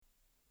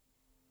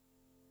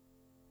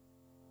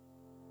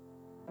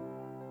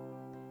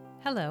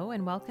Hello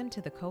and welcome to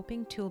the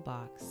Coping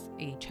Toolbox,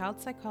 a child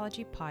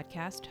psychology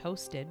podcast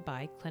hosted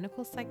by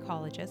clinical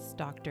psychologists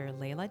Dr.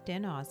 Layla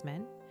Din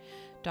Osman,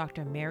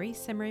 Dr. Mary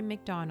Simmery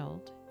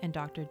McDonald, and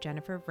Dr.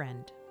 Jennifer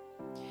Vrend.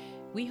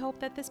 We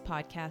hope that this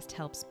podcast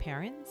helps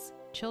parents,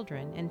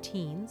 children, and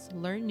teens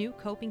learn new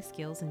coping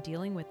skills in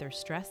dealing with their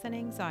stress and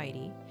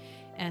anxiety,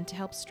 and to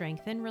help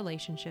strengthen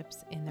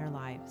relationships in their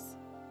lives.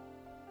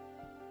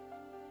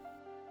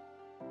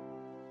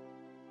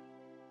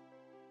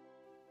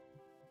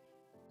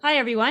 Hi,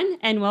 everyone,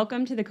 and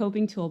welcome to the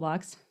Coping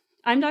Toolbox.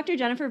 I'm Dr.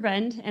 Jennifer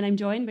Vrend, and I'm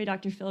joined by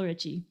Dr. Phil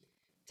Ritchie.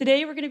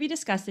 Today, we're going to be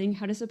discussing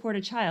how to support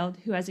a child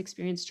who has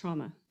experienced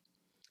trauma.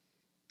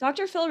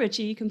 Dr. Phil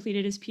Ritchie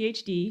completed his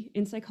PhD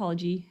in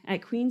psychology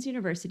at Queen's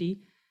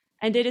University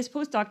and did his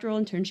postdoctoral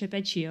internship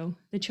at CHEO,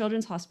 the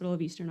Children's Hospital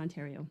of Eastern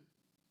Ontario.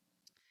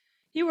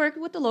 He worked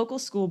with the local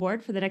school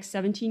board for the next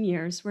 17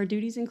 years, where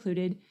duties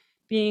included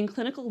being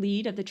clinical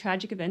lead of the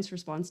tragic events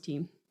response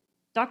team.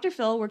 Dr.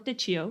 Phil worked at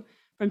CHEO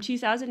from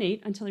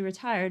 2008 until he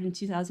retired in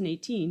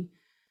 2018.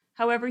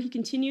 However, he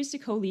continues to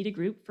co-lead a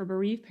group for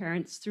bereaved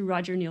parents through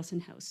Roger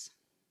Nielsen House.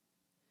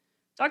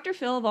 Dr.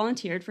 Phil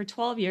volunteered for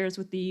 12 years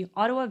with the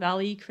Ottawa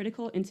Valley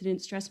Critical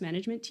Incident Stress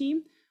Management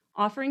Team,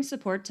 offering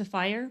support to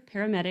fire,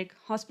 paramedic,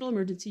 hospital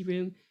emergency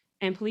room,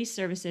 and police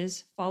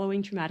services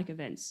following traumatic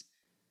events.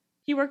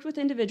 He worked with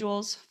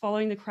individuals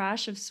following the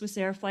crash of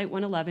Swissair Flight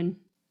 111,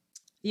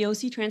 the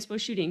OC Transpo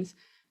shootings,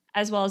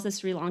 as well as the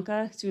Sri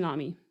Lanka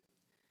tsunami.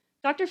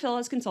 Dr. Phil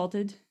has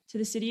consulted to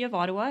the City of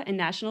Ottawa and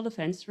National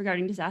Defence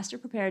regarding disaster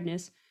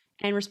preparedness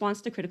and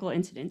response to critical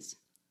incidents.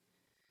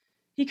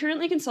 He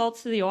currently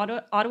consults to the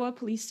Ottawa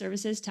Police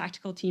Services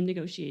Tactical Team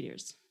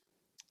Negotiators.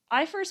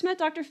 I first met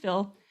Dr.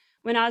 Phil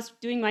when I was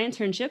doing my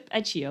internship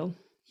at CHEO.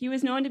 He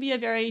was known to be a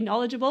very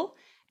knowledgeable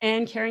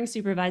and caring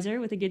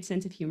supervisor with a good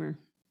sense of humor.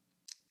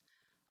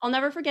 I'll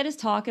never forget his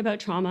talk about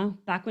trauma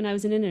back when I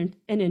was an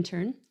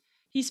intern.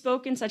 He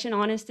spoke in such an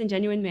honest and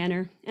genuine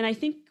manner, and I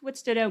think what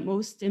stood out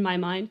most in my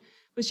mind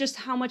was just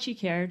how much he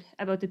cared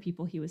about the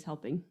people he was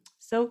helping.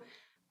 So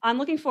I'm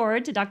looking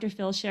forward to Dr.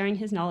 Phil sharing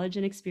his knowledge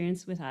and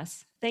experience with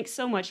us. Thanks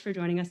so much for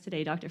joining us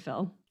today, Dr.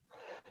 Phil.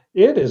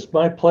 It is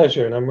my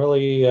pleasure, and I'm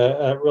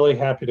really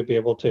happy to be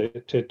able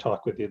to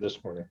talk with you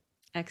this morning.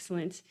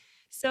 Excellent.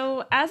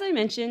 So as I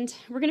mentioned,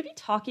 we're going to be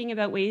talking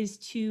about ways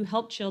to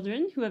help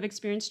children who have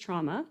experienced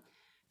trauma.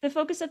 The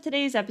focus of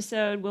today's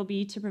episode will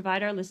be to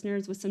provide our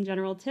listeners with some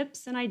general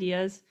tips and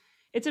ideas.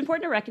 It's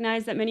important to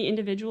recognize that many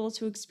individuals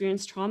who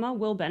experience trauma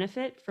will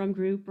benefit from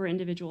group or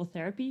individual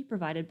therapy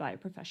provided by a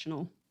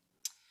professional.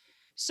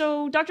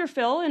 So, Dr.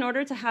 Phil, in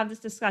order to have this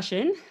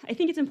discussion, I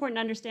think it's important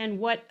to understand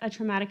what a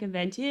traumatic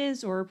event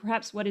is, or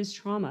perhaps what is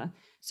trauma.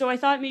 So I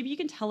thought maybe you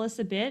can tell us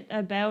a bit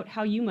about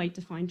how you might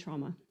define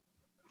trauma.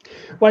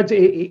 Well,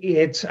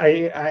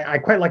 I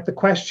quite like the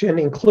question,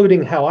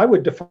 including how I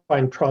would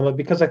define trauma,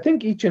 because I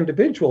think each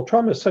individual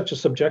trauma is such a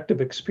subjective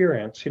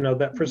experience,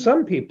 that for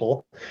some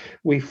people,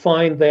 we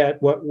find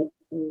that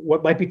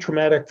what might be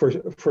traumatic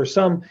for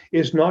some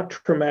is not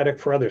traumatic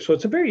for others. So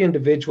it's a very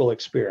individual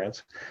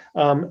experience.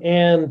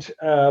 And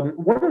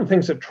one of the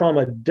things that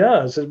trauma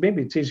does is,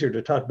 maybe it's easier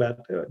to talk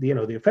about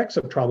the effects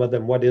of trauma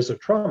than what is a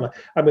trauma.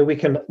 I mean, we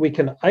can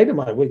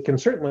itemize, we can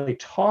certainly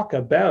talk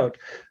about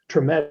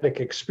traumatic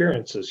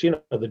experiences,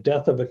 the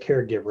death of a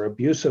caregiver,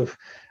 abusive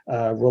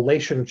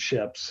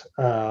relationships,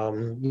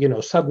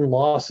 sudden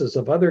losses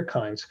of other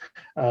kinds,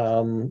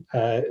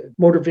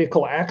 motor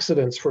vehicle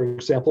accidents, for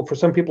example, for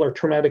some people are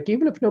traumatic,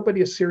 even if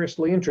nobody is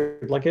seriously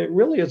injured. Like, it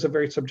really is a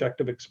very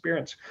subjective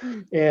experience.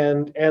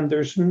 And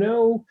there's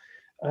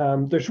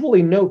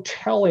really no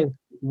telling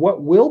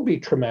what will be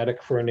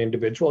traumatic for an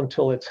individual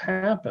until it's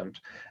happened.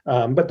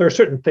 But there are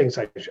certain things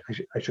I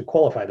should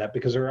qualify that,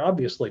 because there are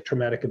obviously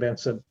traumatic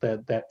events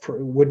that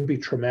would be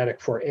traumatic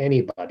for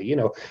anybody.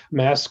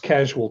 Mass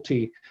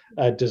casualty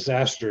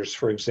disasters,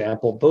 for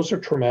example, those are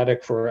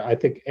traumatic for, I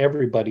think,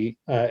 everybody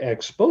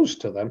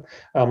exposed to them.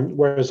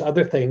 Whereas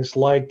other things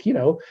like,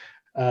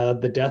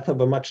 the death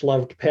of a much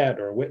loved pet,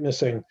 or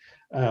witnessing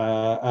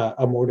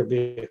a motor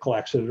vehicle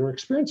accident, or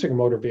experiencing a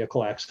motor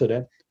vehicle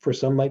accident, for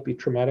some might be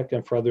traumatic,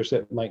 and for others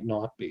it might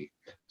not be.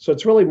 So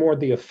it's really more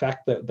the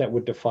effect that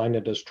would define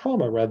it as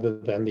trauma, rather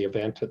than the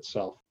event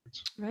itself.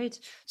 Right.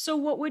 So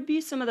what would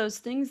be some of those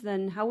things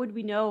then? How would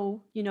we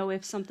know,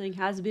 if something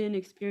has been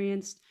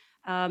experienced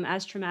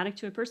as traumatic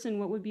to a person?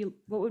 What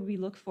would we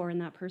look for in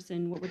that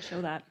person? What would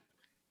show that?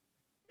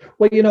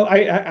 Well,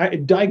 I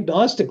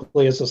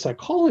diagnostically, as a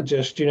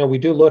psychologist, we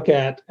do look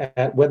at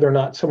whether or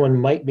not someone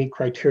might meet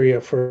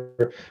criteria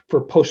for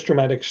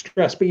post-traumatic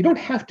stress, but you don't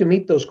have to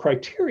meet those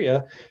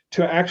criteria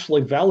to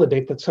actually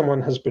validate that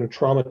someone has been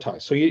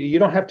traumatized. So you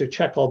don't have to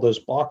check all those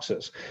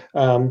boxes.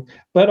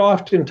 But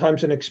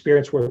oftentimes an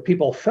experience where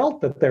people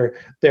felt that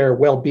their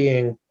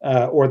well-being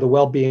or the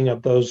well-being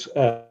of those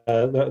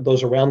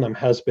around them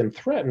has been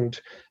threatened,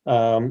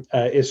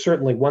 is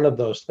certainly one of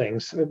those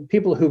things.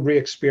 People who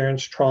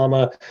re-experience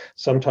trauma,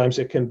 sometimes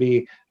it can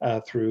be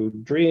through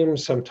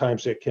dreams,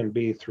 sometimes it can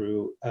be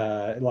through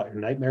like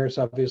nightmares,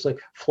 obviously.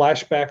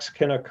 Flashbacks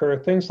can occur,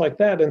 things like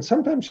that. And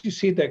sometimes you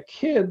see that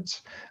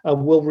kids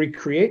will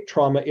recreate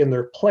trauma in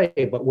their play,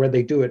 but where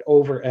they do it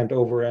over and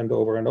over and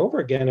over and over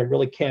again, and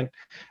really can't,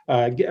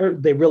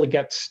 they really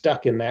get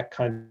stuck in that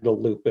kind of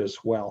loop as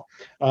well.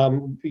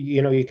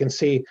 You can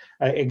see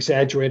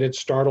exaggerated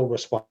startle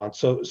response.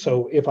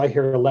 So if I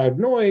hear a loud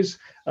noise,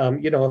 I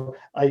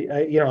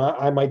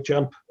might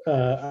jump.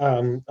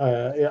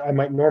 I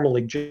might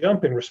normally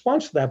jump in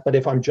response to that, but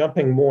if I'm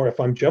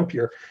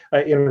jumpier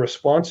in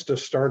response to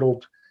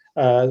startling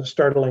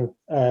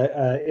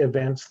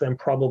events, then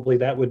probably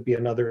that would be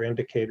another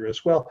indicator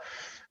as well.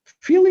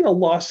 Feeling a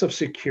loss of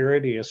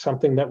security is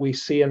something that we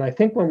see, and I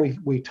think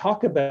when we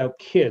talk about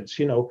kids,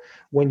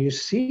 when you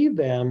see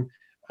them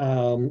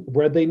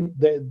where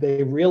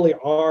they really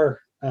are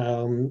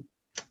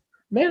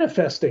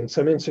manifesting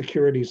some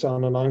insecurities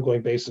on an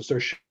ongoing basis. They're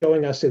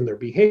showing us in their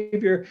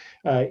behavior,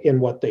 in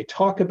what they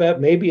talk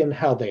about, maybe in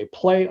how they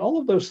play. All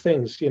of those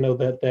things,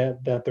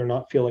 that they're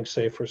not feeling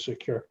safe or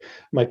secure,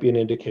 might be an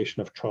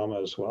indication of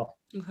trauma as well.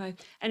 Okay,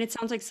 and it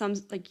sounds like some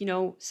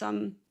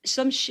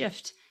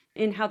shift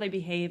in how they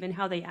behave and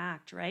how they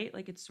act, right?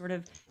 Like it's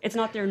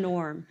not their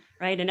norm,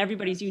 right? And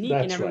everybody's unique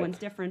and That's right. everyone's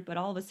different, but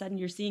all of a sudden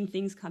you're seeing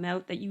things come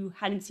out that you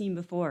hadn't seen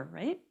before,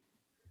 right?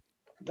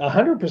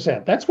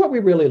 100%. That's what we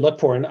really look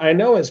for, and I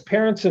know as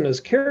parents and as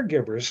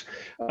caregivers,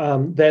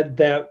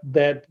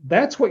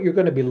 that's what you're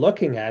going to be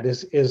looking at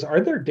is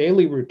are their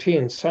daily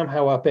routines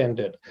somehow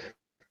upended?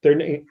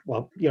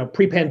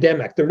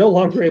 Pre-pandemic, they're no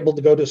longer able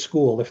to go to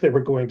school if they were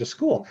going to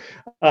school.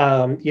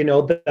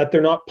 That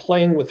they're not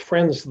playing with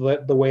friends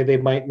the way they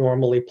might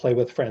normally play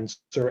with friends.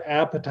 Their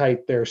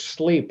appetite, their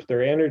sleep,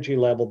 their energy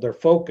level, their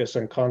focus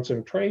and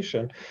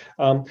concentration.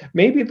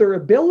 Maybe their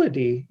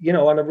ability,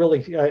 on a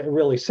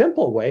really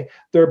simple way,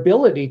 their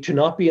ability to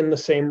not be in the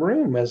same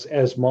room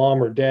as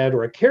mom or dad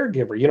or a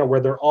caregiver, where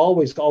they're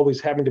always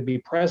having to be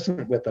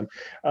present with them,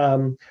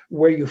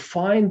 where you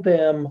find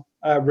them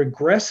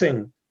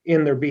regressing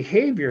in their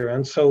behavior.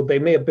 And so they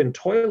may have been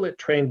toilet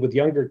trained with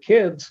younger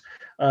kids,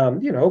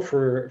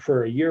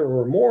 for a year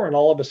or more, and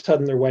all of a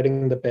sudden they're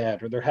wetting the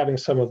bed or they're having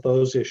some of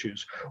those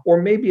issues. Or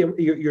maybe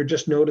you're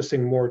just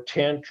noticing more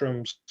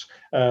tantrums,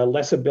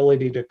 less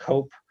ability to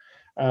cope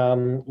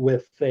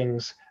with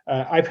things.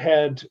 I've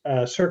had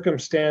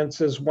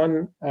circumstances,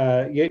 one,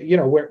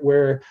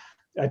 where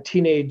a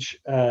teenage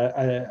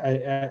boy,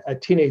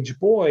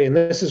 and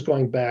this is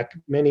going back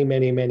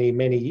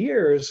many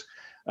years,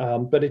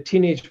 but a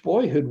teenage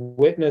boy who'd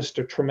witnessed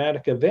a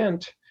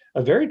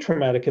very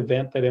traumatic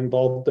event that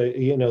involved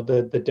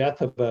the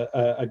death of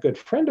a good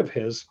friend of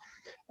his.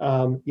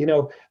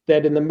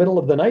 That in the middle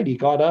of the night he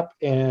got up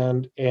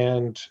and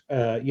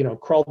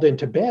crawled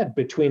into bed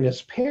between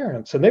his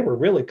parents, and they were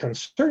really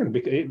concerned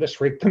because this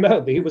freaked them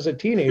out. He was a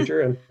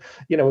teenager and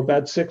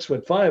about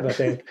 6'5", I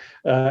think,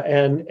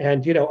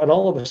 and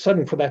all of a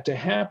sudden for that to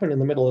happen in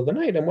the middle of the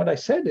night. And what I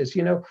said is,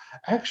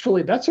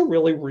 actually that's a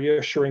really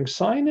reassuring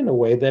sign in a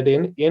way that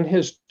in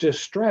his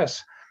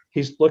distress,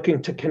 he's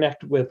looking to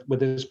connect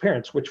with his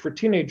parents, which for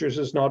teenagers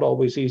is not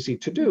always easy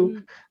to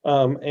do.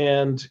 Mm-hmm.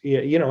 And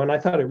I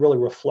thought it really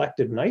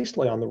reflected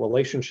nicely on the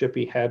relationship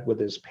he had with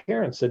his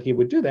parents that he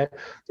would do that.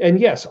 And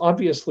yes,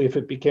 obviously, if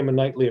it became a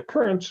nightly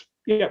occurrence,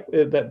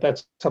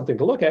 that's something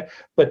to look at.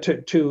 But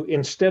to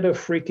instead of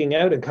freaking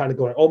out and kind of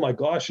going, oh my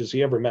gosh, has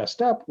he ever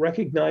messed up?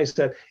 Recognize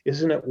that,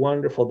 isn't it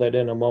wonderful that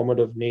in a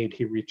moment of need,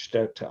 he reached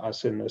out to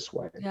us in this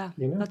way? Yeah,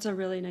 that's a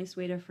really nice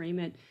way to frame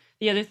it.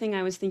 The other thing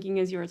I was thinking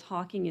as you were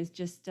talking is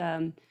just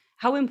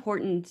how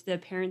important the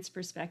parent's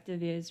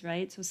perspective is,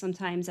 right? So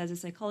sometimes as a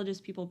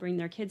psychologist, people bring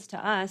their kids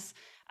to us,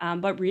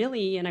 but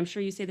really, and I'm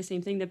sure you say the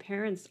same thing, the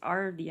parents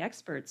are the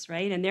experts,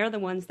 right? And they're the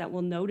ones that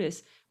will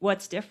notice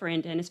what's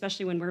different. And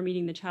especially when we're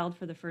meeting the child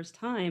for the first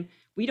time,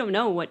 we don't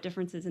know what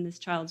differences in this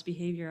child's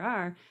behavior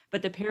are,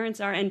 but the parents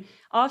are. And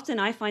often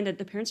I find that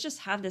the parents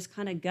just have this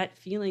kind of gut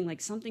feeling like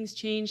something's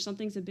changed,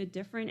 something's a bit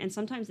different. And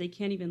sometimes they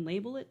can't even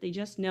label it. They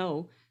just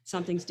know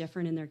something's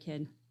different in their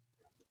kid.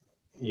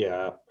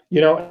 Yeah.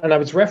 And I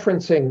was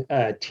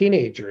referencing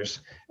teenagers,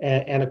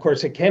 and of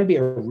course, it can be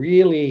a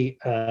really,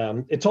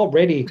 it's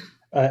already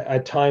a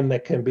time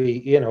that can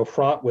be,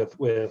 fraught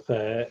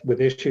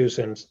with issues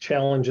and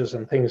challenges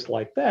and things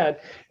like that.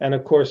 And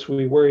of course,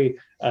 we worry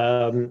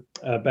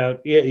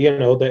about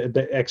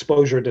the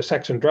exposure to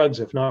sex and drugs,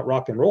 if not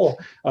rock and roll,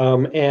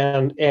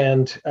 and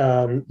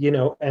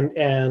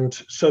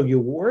so you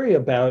worry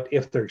about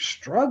if they're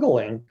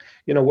struggling,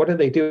 what are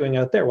they doing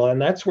out there? Well,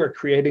 and that's where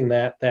creating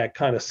that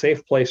kind of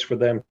safe place for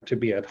them to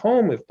be at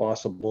home, if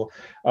possible,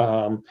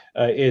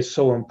 is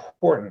so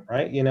important,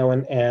 right?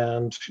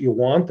 And you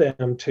want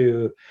them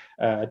to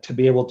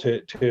be able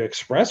to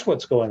express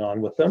what's going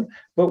on with them,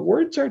 but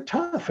words are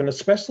tough, and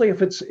especially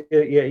if it's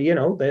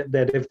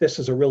that if this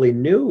is a really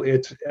new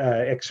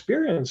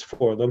experience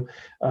for them,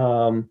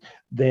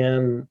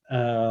 then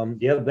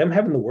them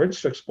having the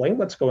words to explain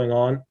what's going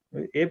on,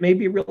 it may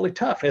be really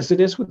tough, as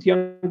it is with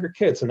younger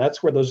kids. And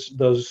that's where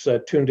those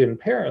tuned in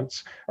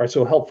parents are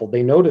so helpful.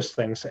 They notice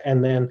things,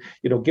 and then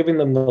giving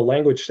them the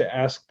language to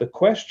ask the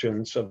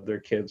questions of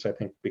their kids, I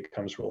think,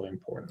 becomes really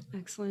important.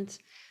 Excellent.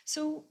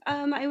 So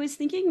I was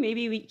thinking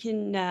maybe we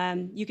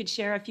can you could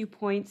share a few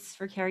points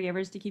for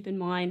caregivers to keep in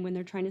mind when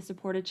they're trying to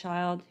support a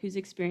child who's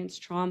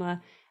experienced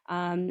trauma,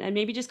 and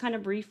maybe just kind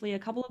of briefly a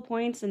couple of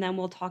points, and then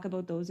we'll talk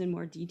about those in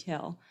more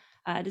detail.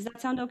 Does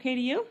that sound okay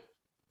to you?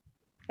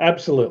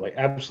 Absolutely,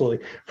 absolutely.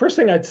 First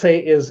thing I'd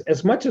say is,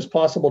 as much as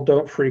possible,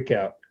 don't freak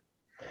out.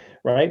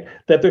 Right?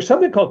 That there's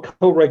something called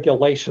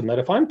co-regulation, that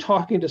if I'm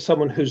talking to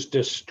someone who's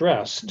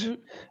distressed,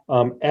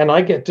 and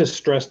I get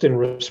distressed in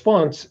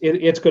response,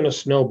 it's going to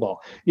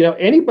snowball.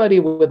 Anybody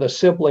with a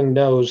sibling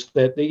knows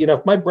that,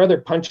 if my brother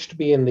punched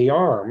me in the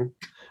arm,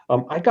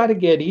 I got to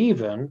get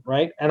even,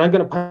 right? And I'm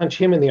going to punch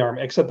him in the arm,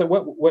 except that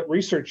what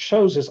research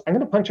shows is I'm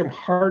going to punch him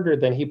harder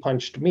than he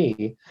punched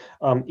me,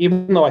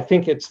 even though I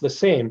think it's the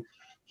same.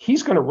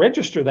 He's going to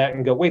register that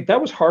and go, wait, that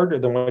was harder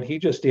than what he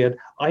just did.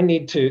 I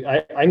need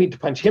to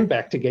punch him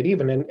back to get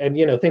even,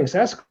 and things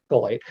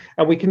escalate.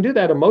 And we can do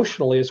that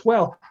emotionally as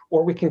well,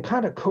 or we can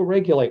kind of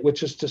co-regulate,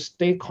 which is to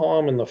stay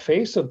calm in the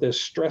face of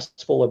this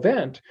stressful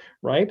event,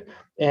 right?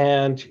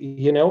 And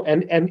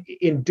and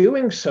in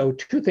doing so,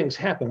 two things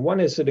happen. One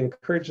is it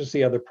encourages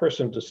the other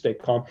person to stay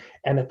calm,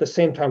 and at the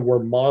same time, we're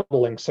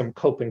modeling some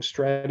coping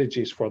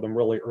strategies for them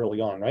really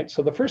early on, right?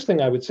 So the first thing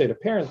I would say to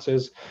parents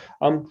is,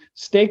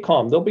 stay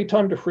calm. There'll be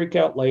time to freak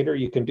out later.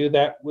 You can do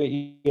that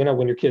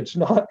when your kid's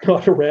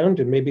not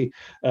around, and maybe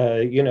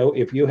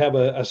if you have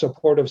a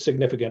supportive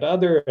significant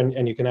other,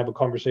 and you can have a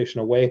conversation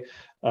away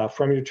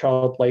from your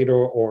child later,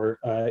 or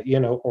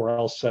or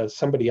else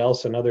somebody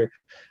else, another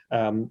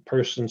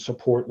person,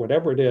 support,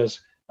 whatever it is.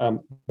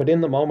 But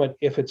in the moment,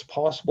 if it's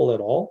possible at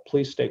all,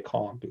 please stay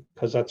calm,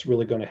 because that's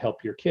really going to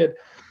help your kid.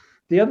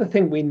 The other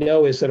thing we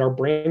know is that our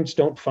brains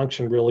don't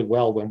function really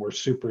well when we're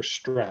super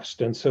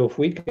stressed. And so if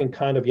we can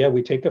kind of,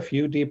 we take a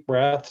few deep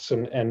breaths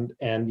and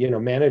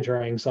manage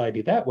our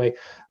anxiety that way,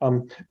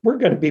 we're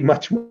going to be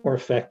much more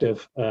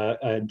effective,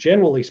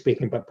 generally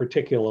speaking, but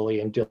particularly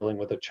in dealing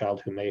with a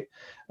child who may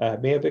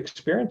have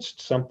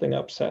experienced something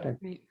upsetting.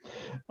 Right.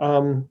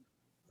 And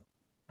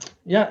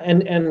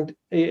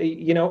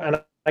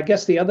I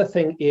guess the other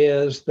thing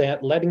is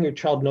that letting your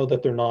child know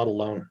that they're not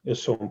alone is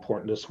so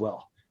important as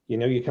well.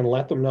 You can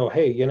let them know,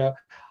 hey,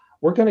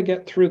 we're going to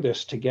get through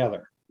this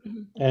together.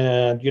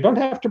 And you don't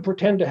have to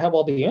pretend to have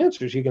all the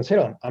answers. You can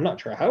say, I'm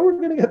not sure how we're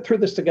going to get through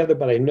this together,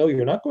 but I know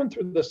you're not going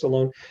through this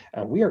alone,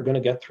 and we are going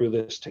to get through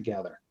this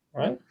together,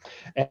 right?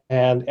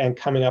 And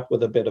coming up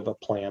with a bit of a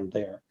plan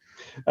there.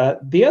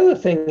 The other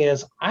thing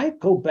is, I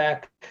go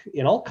back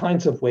in all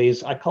kinds of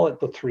ways. I call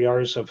it the 3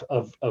 R's of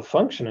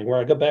functioning,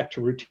 where I go back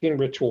to routine,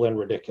 ritual, and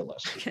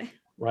ridiculous. Okay.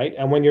 Right?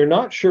 And when you're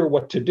not sure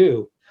what to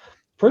do,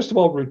 first of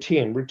all,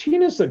 routine.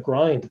 Routine is the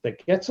grind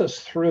that gets us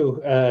through.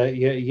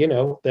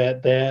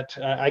 That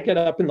I get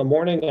up in the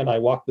morning and I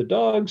walk the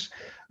dogs,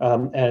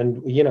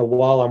 and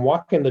while I'm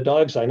walking the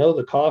dogs, I know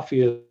the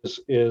coffee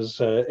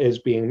is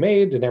being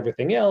made and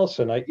everything else,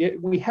 and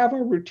we have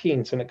our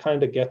routines, and it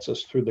kind of gets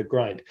us through the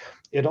grind.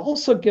 It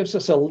also gives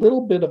us a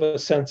little bit of a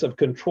sense of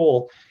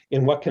control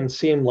in what can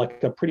seem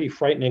like a pretty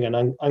frightening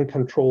and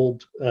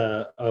uncontrolled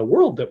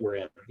world that we're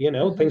in,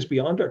 things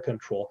beyond our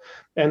control.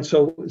 And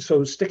so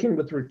sticking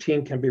with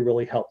routine can be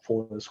really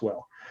helpful as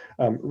well.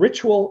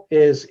 Ritual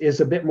is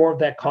a bit more of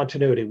that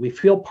continuity. We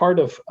feel part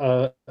of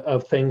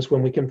things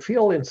when we can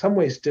feel in some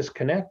ways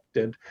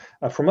disconnected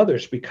from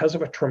others because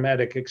of a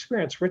traumatic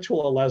experience.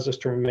 Ritual allows us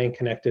to remain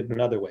connected in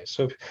other ways.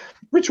 So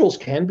rituals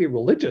can be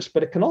religious,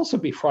 but it can also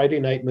be Friday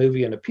night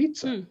movie and a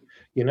pizza.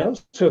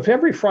 So if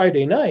every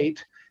Friday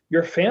night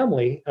your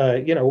family,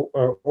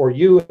 or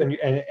you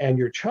and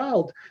your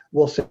child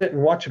will sit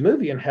and watch a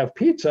movie and have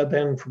pizza,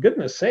 then for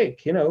goodness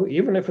sake,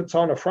 even if it's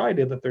on a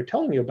Friday that they're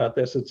telling you about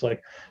this, it's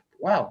like,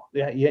 wow,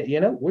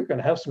 we're going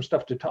to have some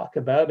stuff to talk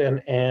about.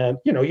 And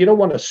you don't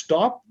want to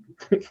stop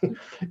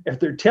if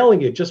they're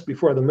telling you just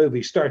before the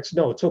movie starts.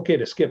 No, it's okay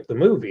to skip the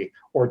movie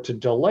or to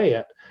delay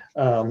it.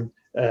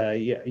 But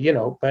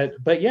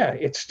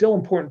it's still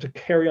important to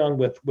carry on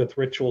with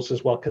rituals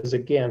as well, because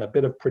again, a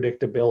bit of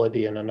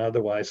predictability in an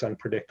otherwise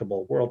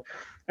unpredictable world.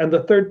 And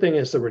the third thing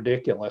is the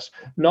ridiculous,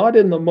 not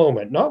in the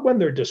moment, not when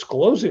they're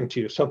disclosing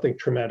to you something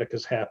traumatic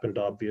has happened,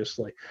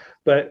 obviously,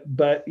 but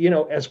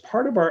as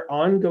part of our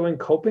ongoing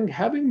coping,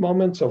 having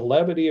moments of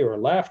levity or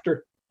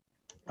laughter.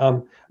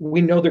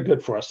 We know they're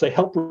good for us. They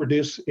help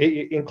reduce,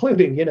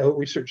 including,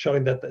 research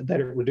showing that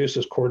it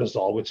reduces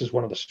cortisol, which is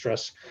one of the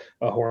stress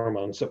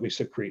hormones that we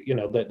secrete.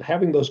 That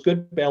having those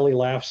good belly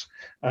laughs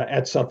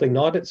at something,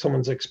 not at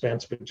someone's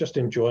expense, but just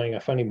enjoying a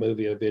funny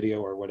movie, a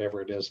video, or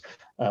whatever it is,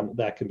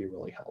 that can be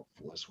really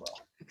helpful as well.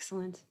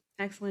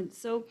 Excellent.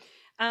 So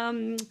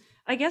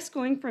I guess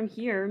going from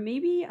here,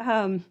 maybe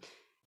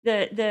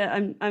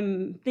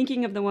I'm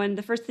thinking of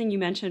the first thing you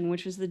mentioned,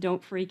 which was the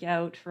don't freak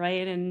out,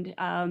 right? And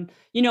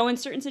in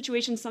certain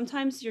situations,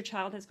 sometimes your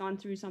child has gone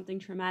through something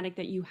traumatic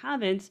that you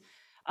haven't,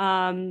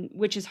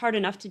 which is hard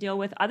enough to deal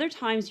with. Other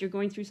times, you're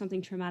going through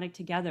something traumatic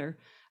together,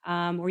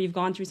 or you've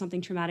gone through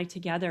something traumatic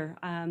together.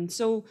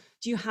 So,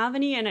 do you have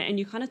any? And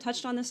you kind of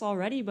touched on this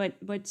already,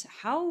 but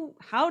how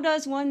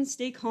does one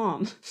stay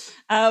calm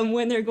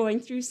when they're going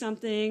through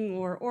something,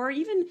 or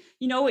even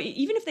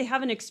even if they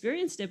haven't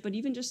experienced it, but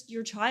even just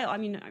your child? I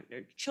mean,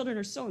 children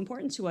are so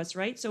important to us,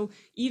 right? So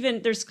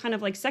even there's kind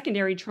of like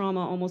secondary trauma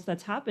almost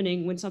that's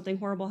happening when something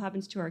horrible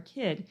happens to our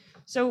kid.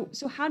 So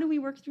how do we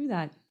work through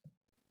that?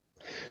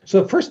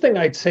 So the first thing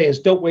I'd say is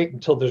don't wait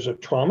until there's a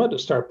trauma to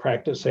start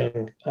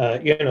practicing,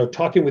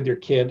 talking with your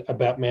kid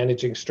about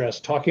managing stress,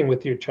 talking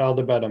with your child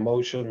about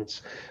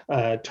emotions,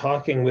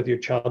 talking with your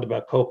child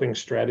about coping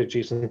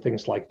strategies and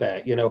things like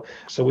that.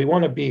 So we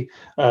want to be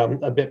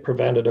a bit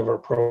preventative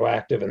or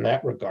proactive in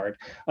that regard.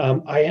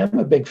 I am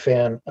a big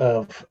fan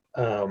of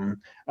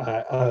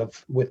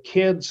with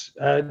kids,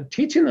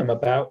 teaching them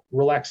about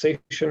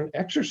relaxation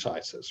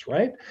exercises,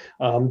 right?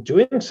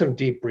 Doing some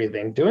deep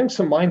breathing, doing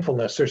some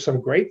mindfulness. There's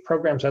some great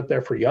programs out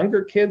there for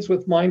younger kids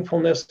with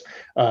mindfulness.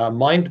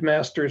 Mind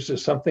Masters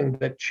is something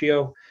that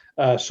CHIO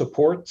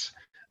supports.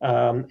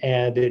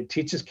 And it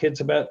teaches kids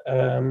about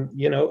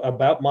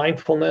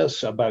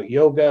mindfulness, about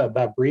yoga,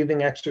 about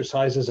breathing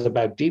exercises,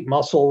 about deep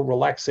muscle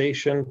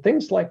relaxation,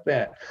 things like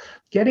that.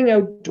 Getting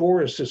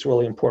outdoors is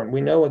really important.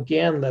 We know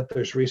again that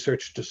there's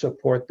research to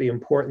support the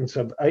importance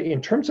of,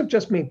 in terms of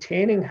just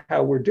maintaining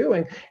how we're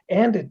doing,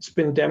 and it's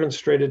been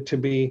demonstrated to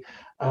be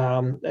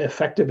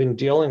effective in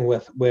dealing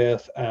with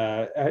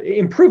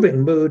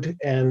improving mood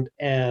and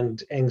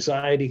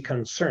anxiety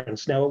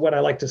concerns. Now, what I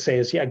like to say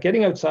is,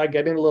 getting outside,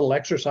 getting a little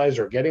exercise,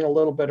 or getting a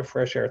little bit of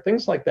fresh air,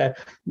 things like that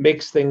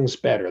makes things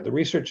better. The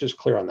research is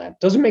clear on that.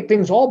 Doesn't make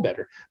things all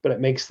better, but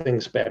it makes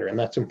things better, and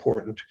that's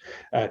important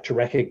to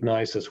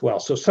recognize as well.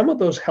 So some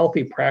of those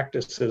healthy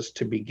practices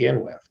to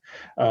begin with,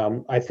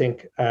 I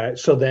think,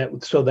 so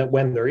that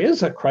when there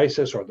is a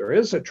crisis or there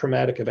is a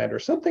traumatic event or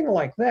something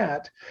like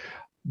that,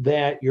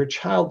 that your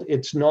child,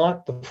 it's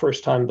not the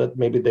first time that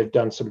maybe they've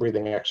done some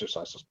breathing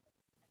exercises.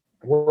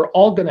 We're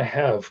all going to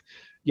have,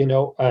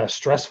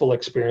 stressful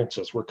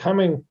experiences. We're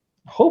coming,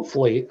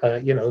 hopefully,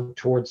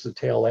 towards the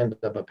tail end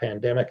of a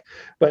pandemic,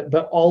 but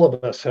all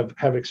of us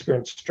have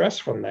experienced stress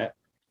from that.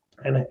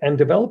 And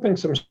developing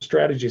some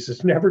strategies.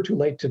 It's never too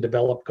late to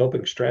develop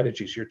coping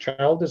strategies. Your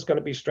child is going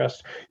to be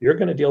stressed. You're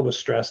going to deal with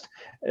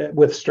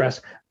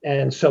stress,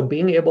 and so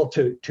being able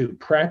to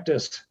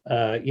practice,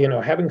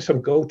 having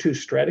some go-to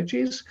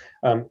strategies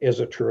is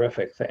a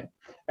terrific thing.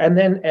 And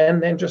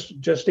then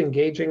just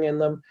engaging in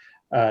them,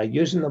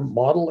 using them,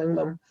 modeling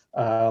them.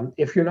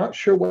 If you're not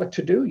sure what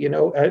to do,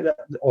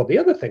 or the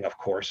other thing, of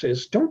course,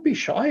 is don't be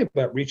shy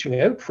about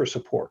reaching out for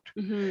support.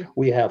 Mm-hmm.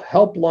 We have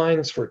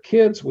helplines for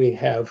kids. We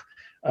have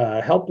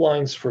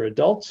helplines for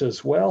adults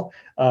as well,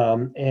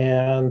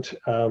 and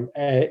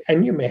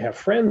you may have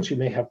friends, you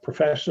may have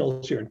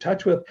professionals you're in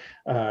touch with.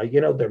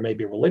 There may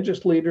be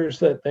religious leaders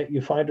that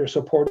you find are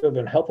supportive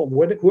and helpful.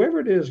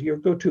 Whoever it is, your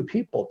go-to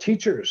people,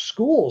 teachers,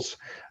 schools.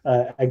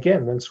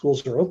 Again, when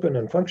schools are open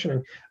and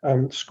functioning,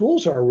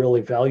 schools are a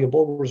really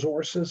valuable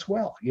resource as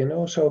well.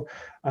 So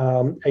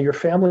your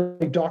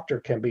family doctor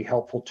can be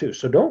helpful too.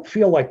 So don't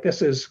feel like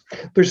there's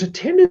a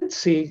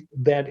tendency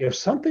that if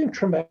something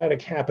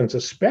traumatic happens,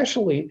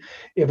 especially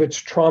if it's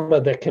trauma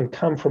that can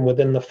come from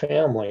within the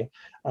family,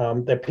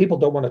 that people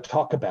don't want to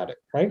talk about it,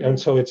 right? Mm-hmm. And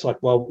so it's like,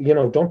 well,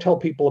 don't tell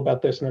people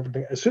about this and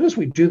everything. As soon as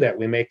we do that,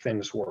 we make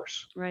things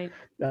worse. Right.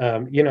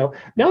 Now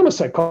I'm a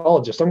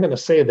psychologist. I'm going to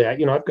say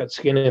that, I've got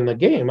skin in the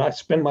game. I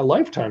spend my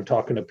lifetime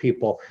talking to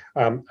people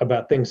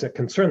about things that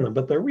concern them.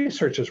 But the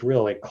research is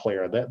really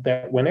clear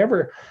that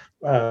whenever,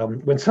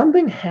 when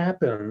something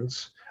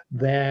happens,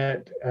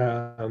 that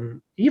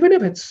even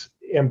if it's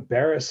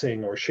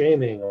embarrassing or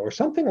shaming or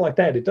something like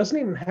that, it doesn't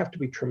even have to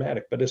be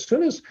traumatic. But as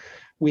soon as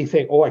we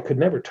think, oh, I could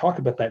never talk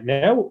about that,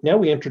 now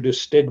we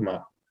introduce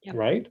stigma. Yep.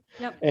 Right.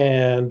 Yep.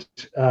 And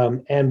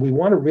we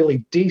want to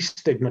really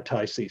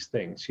destigmatize these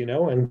things,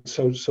 and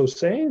so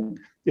saying,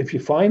 if you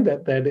find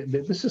that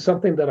this is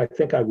something that I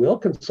think I will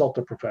consult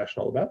a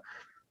professional about,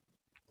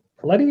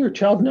 letting your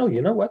child know,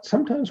 what,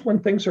 sometimes when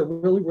things are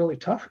really, really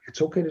tough,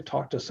 it's okay to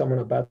talk to someone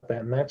about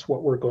that. And that's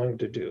what we're going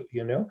to do,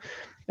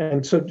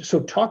 And so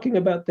talking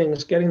about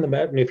things, getting them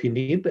out. And if you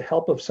need the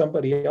help of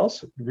somebody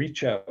else,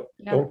 reach out.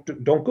 Yeah.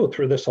 Don't go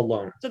through this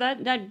alone. So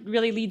that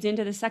really leads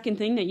into the second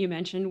thing that you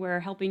mentioned, where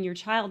helping your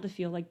child to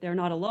feel like they're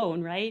not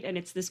alone, right? And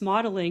it's this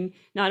modeling,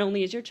 not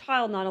only is your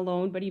child not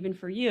alone, but even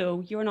for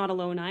you, you're not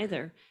alone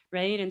either,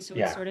 right? And so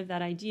it's sort of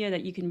that idea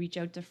that you can reach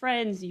out to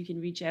friends, you can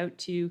reach out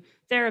to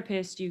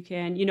therapists, you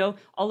can,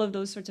 all of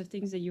those sorts of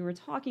things that you were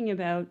talking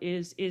about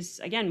is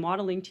again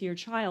modeling to your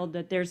child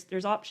that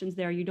there's options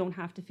there. You don't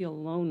have to feel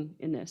alone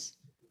in this.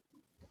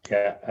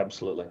 Yeah,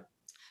 absolutely.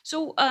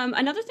 So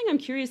another thing I'm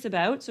curious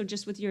about, so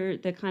just with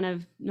the kind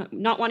of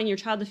not wanting your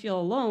child to feel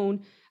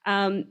alone,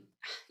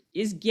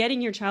 is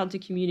getting your child to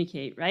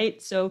communicate,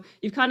 right? So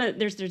you've kind of,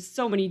 there's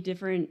so many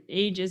different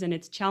ages, and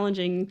it's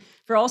challenging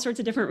for all sorts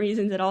of different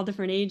reasons at all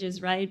different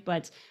ages, right?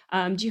 But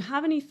do you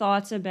have any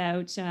thoughts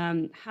about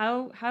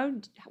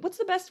what's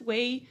the best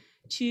way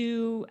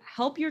to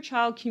help your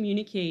child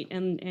communicate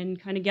and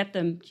kind of get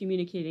them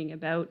communicating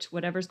about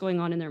whatever's going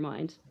on in their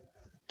mind?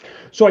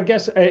 So I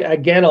guess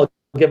again, I'll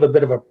give a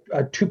bit of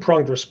a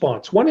two-pronged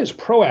response. One is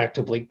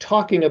proactively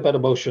talking about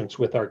emotions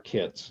with our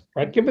kids,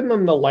 right? Giving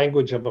them the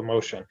language of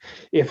emotion.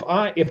 If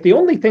the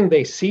only thing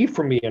they see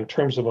from me in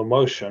terms of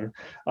emotion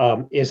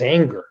is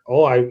anger,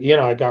 oh,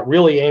 I got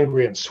really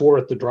angry and swore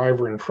at the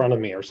driver in front of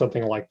me or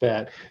something like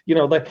that,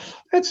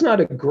 that's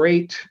not a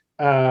great.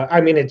 I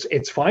mean,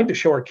 it's fine to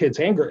show our kids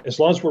anger as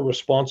long as we're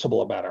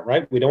responsible about it,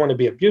 right? We don't want to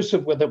be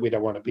abusive with it. We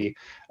don't want to be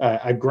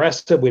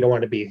aggressive. We don't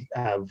want to be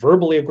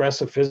verbally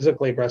aggressive,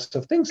 physically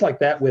aggressive, things like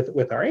that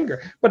with our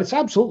anger. But it's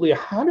absolutely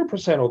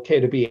 100%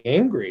 okay to be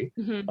angry,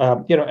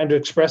 and to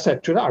express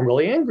that to them. I'm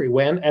really angry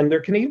when, and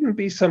there can even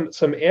be some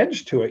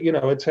edge to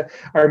it.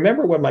 I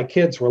remember when my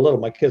kids were little.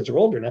 My kids are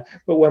older now,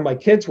 but when my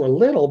kids were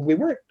little, we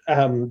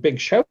weren't big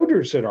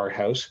shouters at our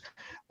house.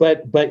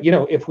 But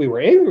if we were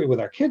angry with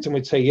our kids and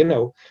we'd say,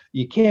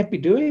 you can't be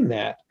doing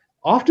that,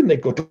 often they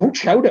go, don't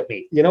shout at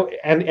me,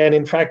 and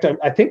in fact,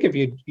 I think if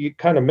you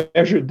kind of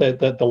measured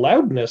the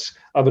loudness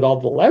of it all,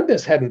 the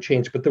loudness hadn't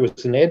changed, but there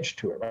was an edge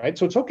to it, right?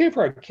 So it's okay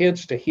for our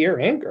kids to hear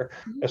anger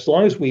as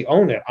long as we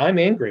own it. I'm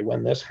angry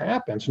when this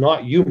happens,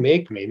 not you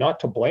make me, not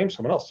to blame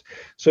someone else.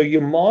 So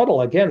you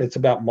model, again, it's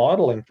about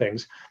modeling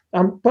things.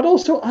 But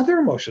also other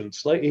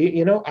emotions, like,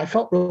 I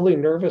felt really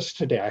nervous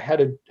today. I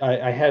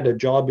had a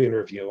job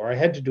interview, or I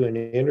had to do an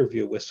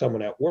interview with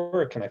someone at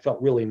work, and I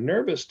felt really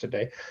nervous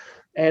today.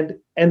 And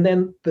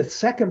then the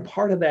second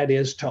part of that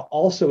is to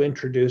also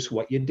introduce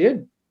what you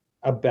did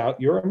about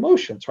your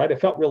emotions, right? I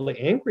felt really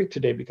angry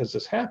today because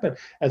this happened.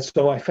 And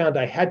so I found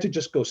I had to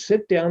just go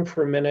sit down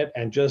for a minute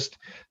and just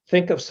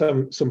think of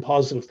some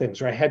positive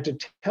things, or I had to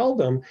tell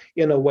them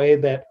in a way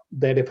that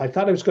if I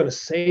thought I was going to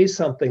say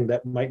something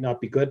that might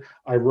not be good,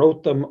 I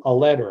wrote them a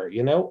letter,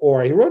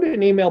 or I wrote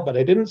an email, but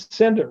I didn't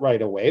send it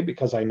right away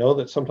because I know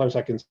that sometimes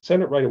I can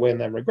send it right away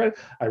and then regret it.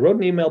 I wrote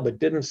an email, but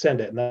didn't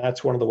send it. And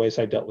that's one of the ways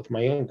I dealt with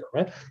my anger,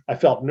 right? I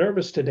felt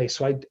nervous today.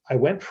 So I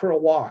went for a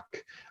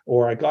walk,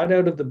 or I got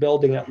out of the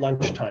building at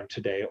lunchtime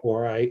today,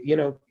 or I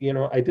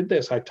did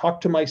this. I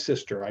talked to my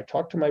sister, I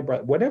talked to my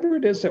brother, whatever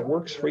it is that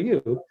works for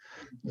you.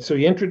 So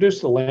you introduce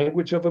the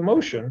language of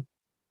emotion,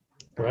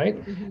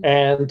 right?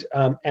 And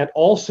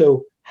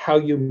also how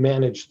you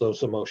manage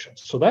those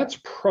emotions. So that's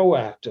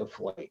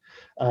proactively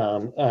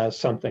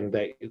something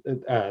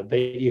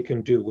that you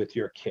can do with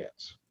your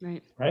kids,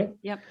 right?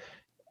 Yep.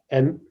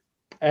 And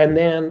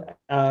then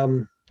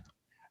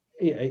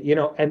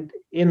and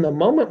in the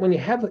moment when you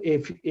have,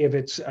 if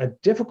it's a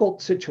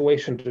difficult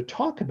situation to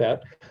talk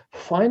about,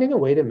 finding a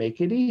way to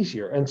make it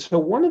easier. And so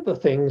one of the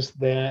things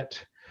that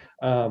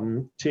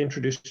to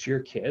introduce to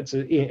your kids,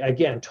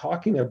 again,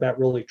 talking about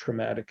really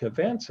traumatic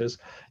events, is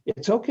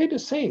it's okay to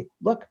say,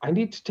 look, I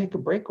need to take a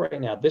break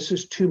right now. This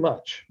is too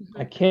much.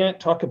 I can't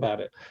talk about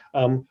it.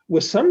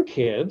 With some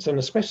kids, and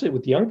especially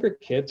with younger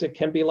kids, it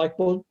can be like,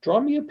 well, draw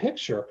me a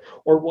picture,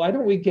 or why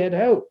don't we get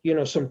out,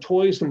 some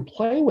toys and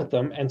play with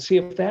them and see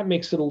if that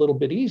makes it a little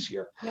bit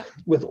easier. Yep.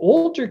 With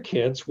older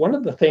kids, one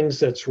of the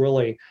things that's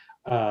really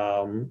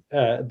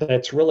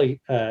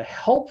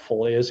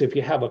helpful is if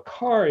you have a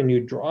car and you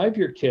drive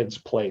your kids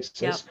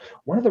places. Yep.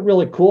 One of the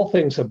really cool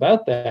things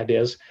about that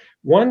is,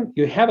 one,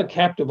 you have a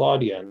captive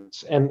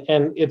audience, and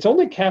it's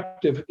only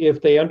captive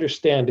if they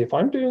understand, if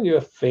I'm doing you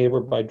a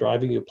favor by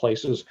driving you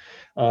places,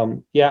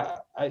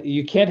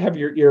 you can't have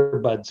your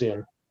earbuds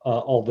in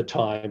all the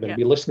time and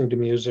be listening to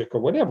music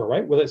or whatever,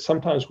 right? Well,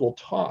 sometimes we'll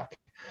talk.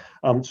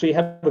 So you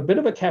have a bit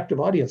of a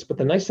captive audience, but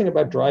the nice thing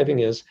about driving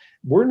is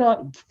we're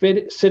not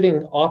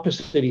sitting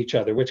opposite each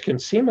other, which can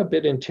seem a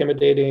bit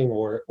intimidating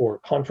or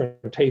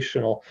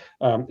confrontational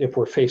if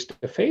we're face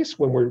to face.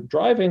 When we're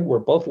driving, we're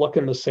both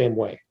looking the same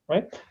way,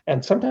 right?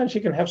 And sometimes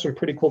you can have some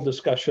pretty cool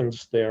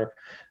discussions there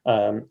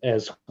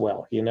as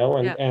well,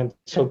 and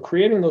so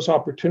creating those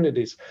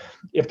opportunities.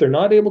 If they're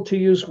not able to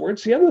use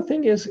words, the other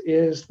thing is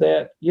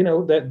that,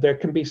 that there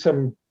can be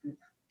some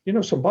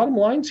bottom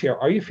lines here.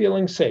 Are you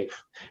feeling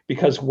safe?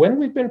 Because when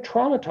we've been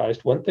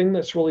traumatized, one thing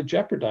that's really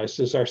jeopardized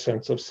is our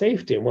sense of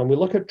safety. And when we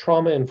look at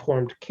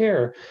trauma-informed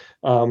care,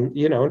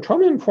 and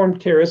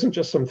trauma-informed care isn't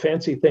just some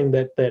fancy thing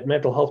that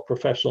mental health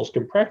professionals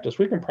can practice.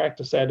 We can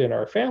practice that in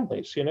our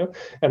families, and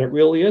it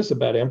really is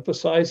about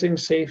emphasizing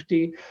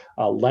safety,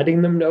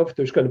 letting them know if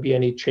there's going to be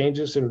any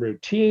changes in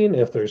routine,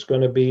 if there's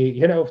going to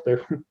be, if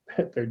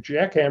they're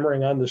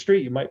jackhammering on the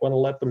street, you might want to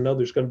let them know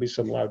there's going to be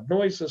some loud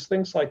noises,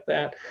 things like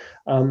that,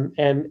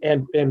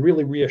 and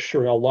really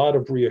reassure, a lot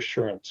of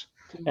reassurance.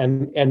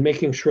 And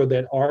making sure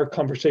that our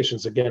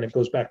conversations, again, it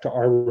goes back to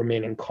our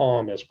remaining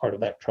calm as part of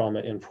that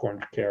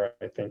trauma-informed care,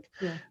 I think,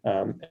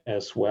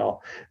 as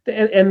well.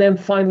 And then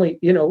finally,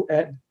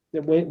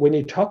 when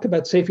you talk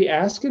about safety,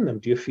 asking them,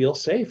 do you feel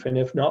safe? And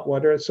if not,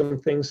 what are some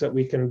things that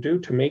we can do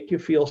to make you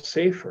feel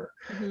safer?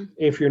 Mm-hmm.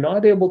 If you're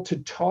not able to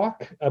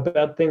talk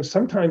about things,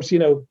 sometimes,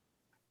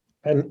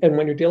 and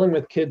when you're dealing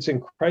with kids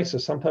in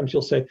crisis, sometimes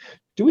you'll say,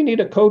 do we need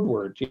a code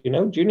word? Do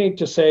you need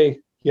to say,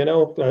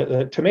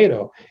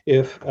 tomato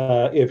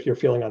if you're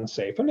feeling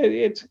unsafe? And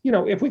it's,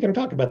 if we can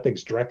talk about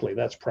things directly,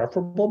 that's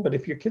preferable. But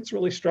if your kid's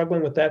really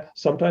struggling with that,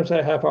 sometimes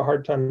I have a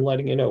hard time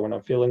letting you know when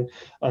I'm feeling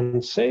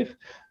unsafe.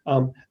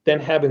 Then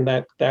having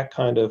that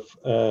kind of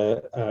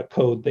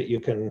code that you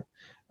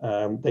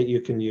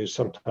can use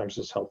sometimes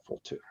is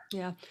helpful too.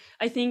 Yeah,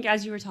 I think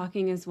as you were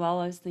talking as well,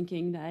 I was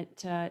thinking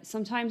that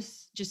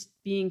sometimes just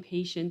being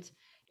patient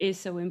is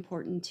so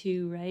important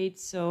too, right?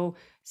 So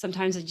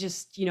sometimes I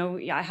just,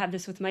 I have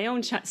this with my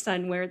own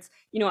son where it's,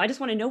 I just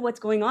want to know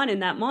what's going on in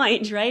that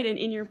mind, right? And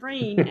in your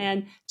brain,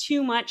 and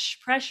too much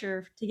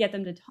pressure to get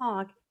them to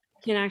talk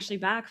can actually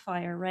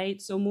backfire,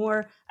 right? So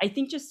more, I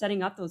think just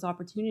setting up those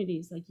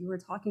opportunities, like you were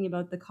talking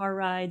about the car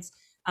rides,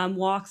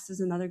 walks is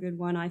another good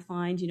one I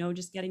find,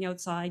 just getting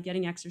outside,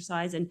 getting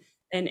exercise, and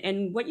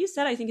what you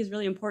said, I think, is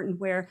really important,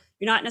 where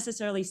you're not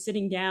necessarily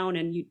sitting down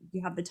and you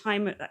have the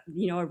time,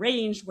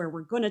 arranged where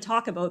we're going to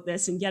talk about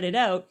this and get it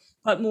out,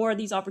 but more of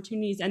these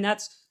opportunities. And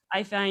that's,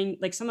 I find,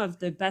 like, some of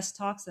the best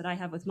talks that I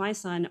have with my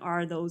son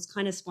are those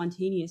kind of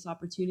spontaneous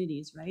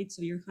opportunities, right?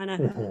 So you're kind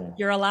of,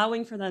 you're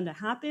allowing for them to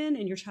happen,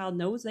 and your child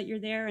knows that you're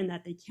there and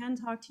that they can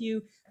talk to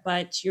you,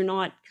 but you're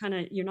not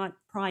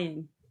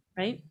prying,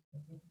 right?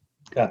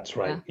 That's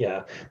right.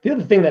 Yeah. The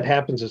other thing that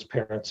happens as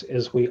parents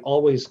is we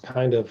always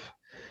kind of,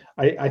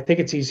 I think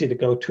it's easy to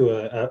go to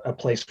a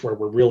place where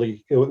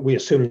we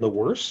assume the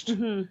worst.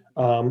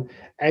 Mm-hmm.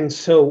 And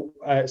so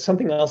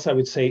something else I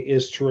would say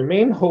is to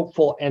remain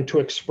hopeful and to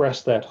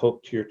express that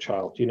hope to your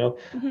child.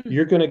 Mm-hmm.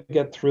 You're going to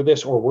get through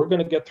this, or we're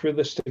going to get through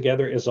this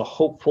together, is a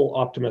hopeful,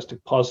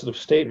 optimistic, positive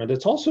statement.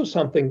 It's also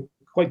something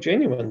quite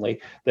genuinely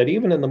that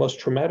even in the most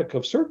traumatic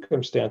of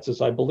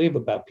circumstances, I believe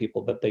about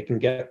people, that they can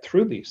get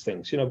through these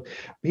things.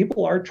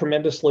 People are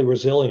tremendously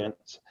resilient,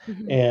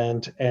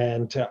 Mm-hmm.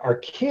 and our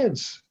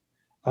kids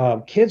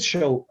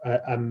show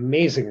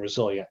amazing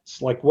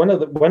resilience. Like one of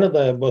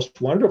the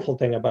most wonderful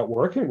thing about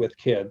working with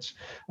kids,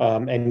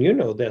 and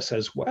this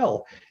as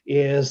well,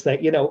 is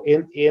that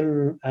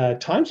in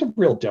times of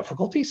real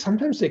difficulty,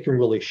 sometimes they can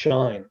really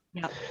shine.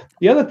 Yeah.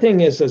 The other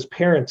thing is, as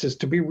parents, is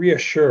to be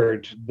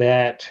reassured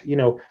that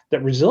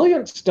that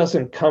resilience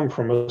doesn't come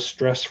from a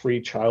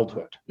stress-free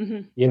childhood.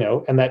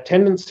 Mm-hmm. And that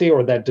tendency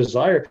or that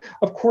desire,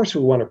 of course,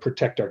 we want to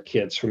protect our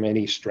kids from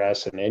any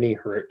stress and any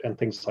hurt and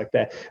things like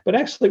that. But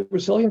actually,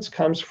 resilience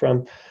comes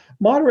from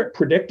moderate,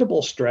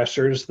 predictable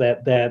stressors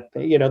that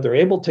they're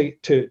able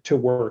to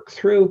work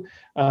through.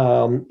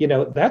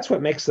 That's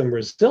what makes them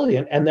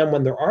resilient. And then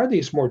when there are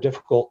these more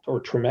difficult or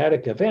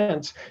traumatic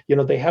events,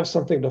 they have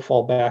something to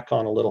fall back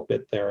on a little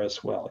bit there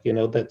as well. You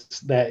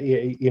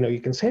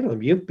can say to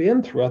them, you've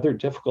been through other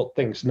difficult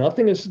things.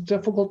 Nothing is as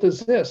difficult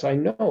as this, I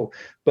know,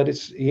 but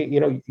it's,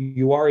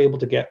 you are able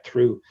to get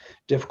through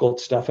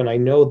difficult stuff. And I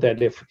know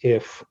that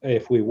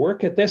if we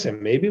work at this,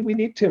 and maybe we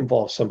need to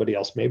involve somebody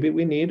else, maybe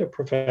we need a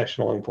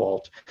professional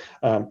involved,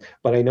 but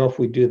I know if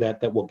we do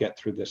that we'll get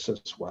through this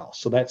as well.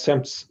 So that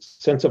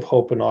sense of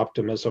hope and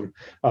optimism,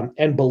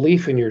 and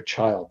belief in your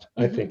child,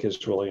 I think,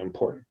 is really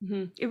important.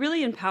 It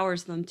really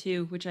empowers them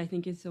too, which I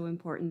think is so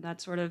important. That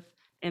sort of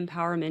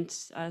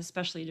empowerment,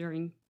 especially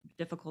during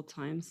difficult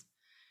times.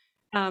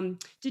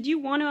 Did you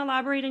want to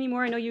elaborate any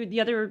more? I know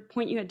the other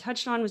point you had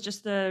touched on was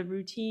just the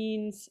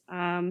routines,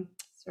 the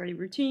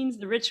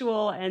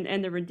ritual,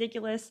 and the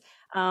ridiculous.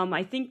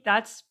 I think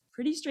that's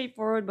pretty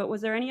straightforward, but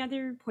was there any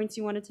other points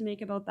you wanted to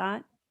make about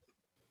that?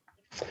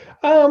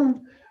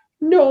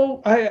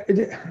 No,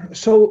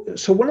 so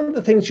one of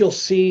the things you'll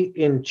see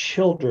in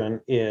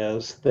children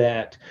is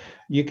that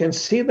you can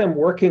see them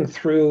working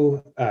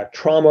through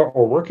trauma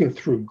or working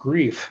through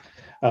grief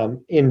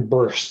in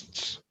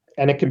bursts.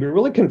 And it can be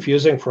really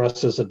confusing for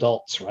us as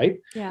adults, right?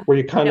 Yeah. Where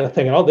you kind of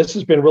think, oh, this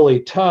has been really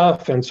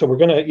tough. And so we're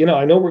going to,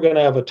 I know we're going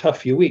to have a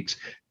tough few weeks.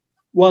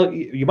 Well,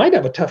 you might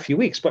have a tough few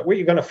weeks, but what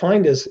you're going to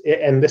find is,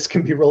 and this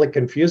can be really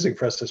confusing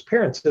for us as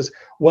parents, is,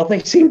 well,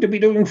 they seem to be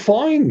doing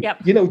fine,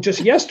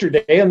 just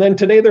yesterday, and then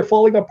today they're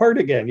falling apart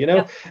again,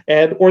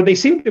 or they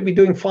seem to be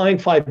doing fine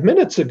 5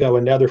 minutes ago,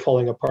 and now they're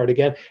falling apart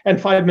again, and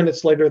 5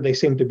 minutes later they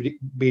seem to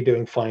be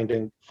doing fine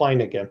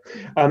again.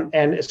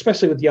 And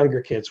especially with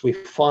younger kids, we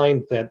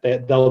find that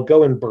they'll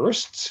go in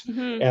bursts,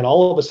 and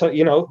all of a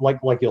sudden, like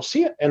you'll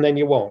see it, and then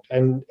you won't,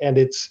 and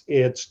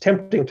it's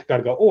tempting to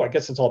kind of go, oh, I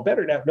guess it's all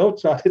better now. No,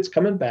 it's not. It's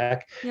coming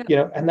back,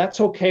 and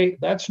that's okay.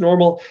 That's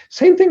normal.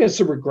 Same thing as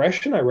the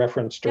regression I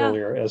referenced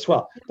earlier as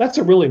well. That's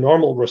a really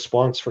normal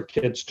response for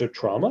kids to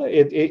trauma.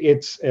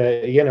 It's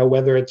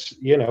whether it's a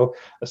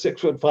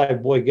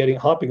 6'5" boy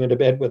hopping into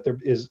bed with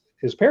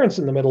his parents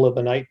in the middle of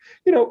the night,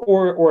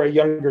 or a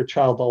younger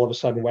child all of a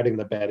sudden wetting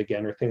the bed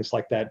again or things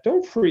like that.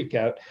 Don't freak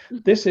out.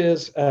 This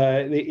is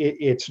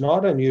it's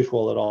not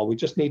unusual at all. We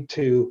just need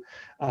to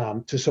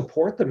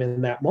support them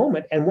in that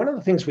moment. And one of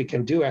the things we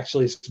can do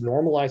actually is to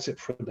normalize it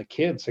for the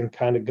kids and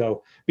kind of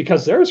go,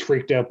 because they're as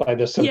freaked out by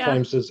this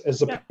sometimes as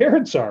the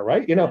parents are,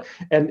 right?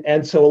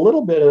 And so a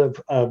little bit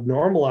of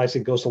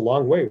normalizing goes a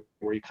long way,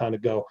 where you kind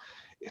of go,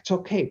 it's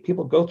okay,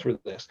 people go through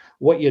this.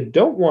 What you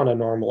don't want to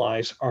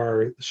normalize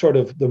are sort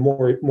of the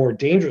more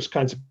dangerous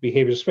kinds of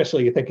behaviors,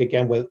 especially you think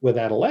again with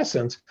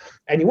adolescents.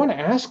 And you want to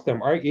ask them,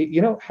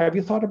 have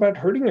you thought about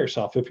hurting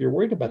yourself if you're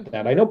worried about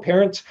that? I know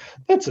parents,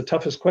 that's the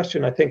toughest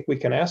question I think we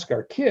can ask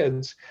our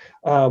kids.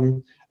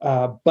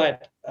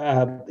 But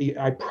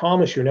I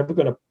promise you're never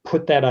going to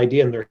put that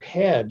idea in their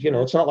head.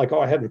 It's not like,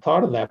 oh, I hadn't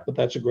thought of that, but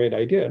that's a great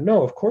idea.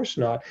 No, of course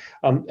not.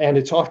 And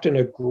it's often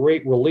a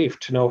great relief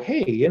to know,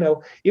 hey,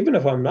 even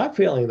if I'm not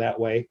feeling that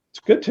way, it's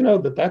good to know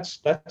that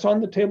that's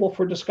on the table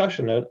for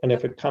discussion. And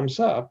if it comes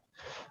up,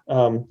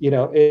 now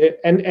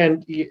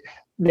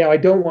I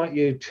don't want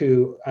you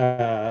to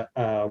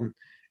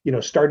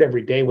start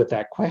every day with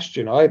that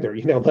question either.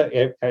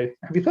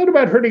 Have you thought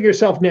about hurting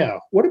yourself now?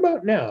 What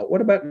about now?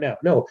 What about now?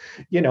 No,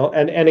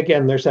 and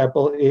again, there's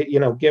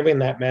that, giving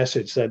that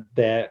message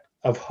that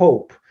of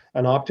hope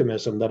and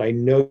optimism, that I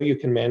know you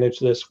can manage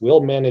this.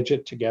 We'll manage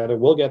it together.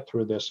 We'll get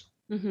through this.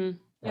 Mm-hmm.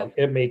 Yep.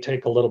 It may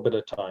take a little bit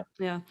of time.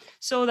 Yeah.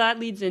 So that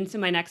leads into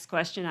my next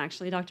question,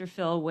 actually, Dr.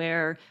 Phil,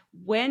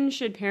 when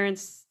should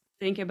parents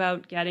think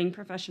about getting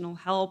professional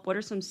help? What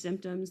are some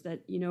symptoms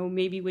that,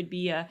 maybe would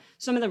be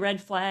some of the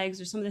red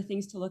flags or some of the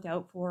things to look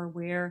out for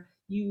where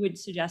you would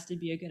suggest it'd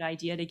be a good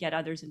idea to get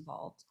others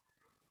involved?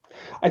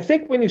 I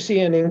think when you see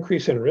an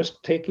increase in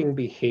risk-taking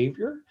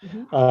behavior,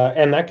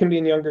 and that can be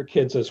in younger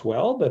kids as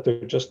well, that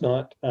they're just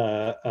not,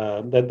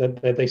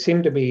 that they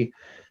seem to be,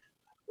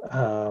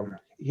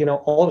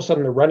 all of a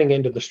sudden they're running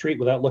into the street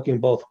without looking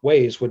both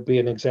ways, would be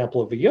an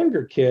example of a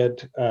younger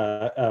kid,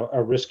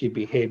 a risky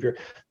behavior.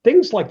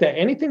 Things like that,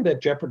 anything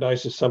that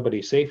jeopardizes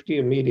somebody's safety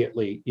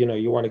immediately,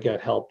 you want to get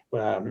help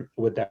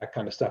with that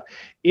kind of stuff.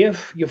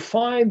 If you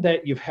find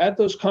that you've had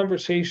those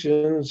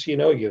conversations,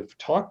 you've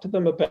talked to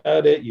them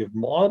about it, you've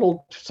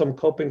modeled some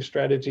coping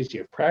strategies,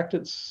 you've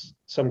practiced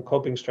some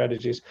coping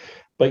strategies,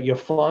 but you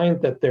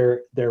find that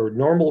their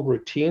normal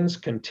routines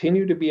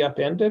continue to be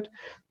upended,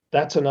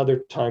 that's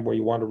another time where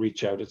you want to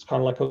reach out. It's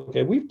kind of like,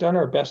 okay, we've done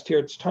our best here.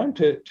 It's time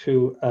to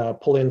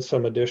pull in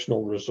some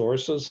additional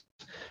resources.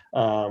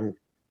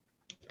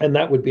 And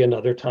that would be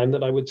another time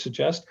that I would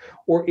suggest.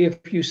 Or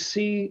if you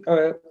see,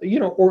 or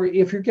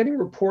if you're getting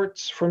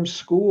reports from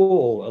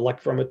school,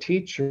 like from a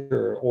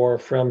teacher or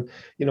from,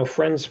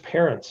 friends'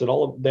 parents, that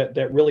all of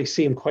that really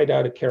seem quite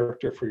out of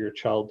character for your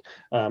child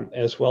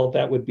as well,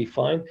 that would be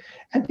fine.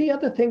 And the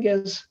other thing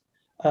is,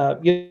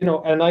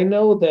 and I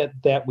know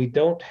that we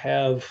don't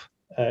have,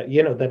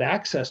 that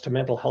access to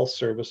mental health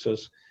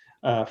services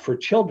for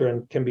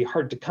children can be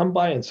hard to come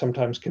by and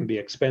sometimes can be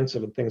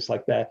expensive and things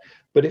like that.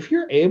 But if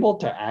you're able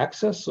to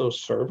access those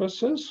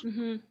services,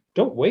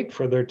 don't wait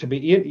for there to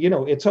be,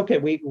 it's okay.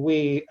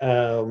 We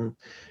and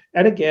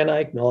again, I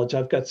acknowledge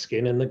I've got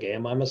skin in the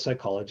game. I'm a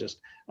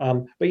psychologist.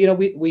 But,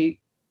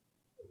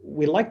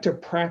 we like to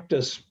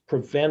practice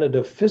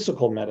preventative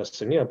physical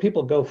medicine.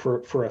 People go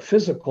for a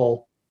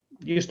physical.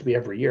 Used to be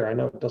every year. I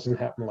know it doesn't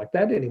happen like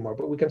that anymore,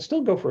 but we can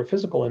still go for a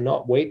physical and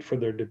not wait for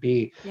there to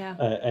be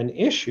an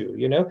issue,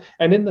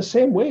 And in the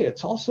same way,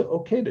 it's also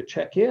okay to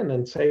check in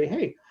and say,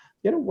 hey,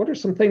 what are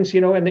some things,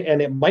 and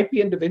it might be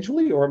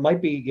individually, or it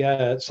might be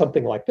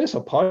something like this,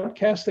 a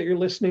podcast that you're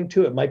listening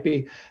to. It might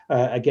be,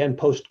 again,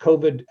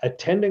 post-COVID,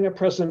 attending a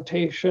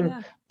presentation.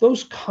 Yeah.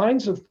 Those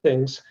kinds of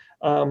things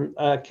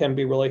can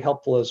be really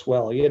helpful as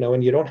well,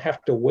 and you don't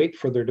have to wait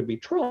for there to be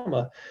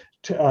trauma.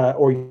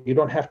 Or you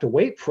don't have to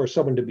wait for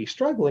someone to be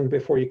struggling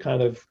before you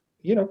kind of,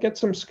 get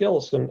some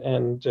skills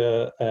and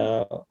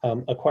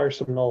acquire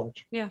some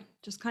knowledge. Yeah,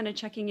 just kind of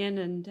checking in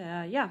and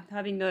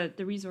having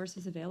the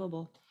resources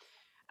available.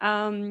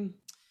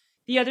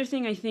 The other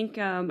thing I think,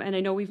 and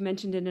I know we've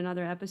mentioned it in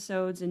other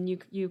episodes, and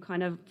you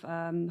kind of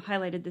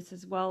highlighted this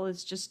as well,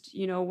 is just,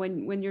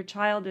 when your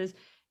child is,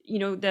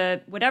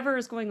 whatever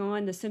is going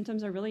on, the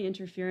symptoms are really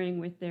interfering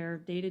with their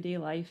day-to-day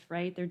life,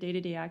 right? Their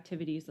day-to-day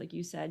activities, like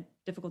you said,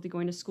 difficulty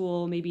going to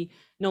school, maybe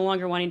no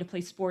longer wanting to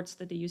play sports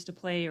that they used to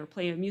play or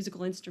play a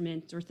musical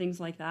instrument or things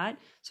like that.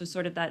 So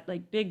sort of that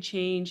like big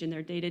change in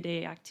their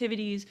day-to-day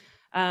activities.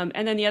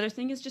 And then the other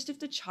thing is just if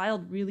the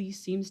child really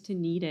seems to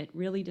need it,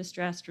 really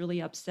distressed,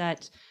 really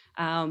upset,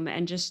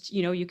 and just,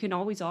 you can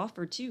always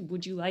offer too.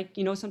 Would you like,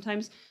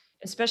 sometimes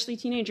especially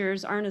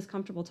teenagers aren't as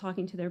comfortable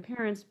talking to their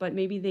parents, but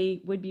maybe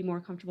they would be more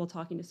comfortable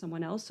talking to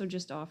someone else. So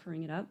just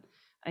offering it up,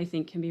 I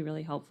think, can be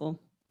really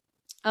helpful.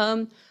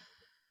 When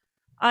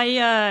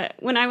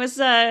I was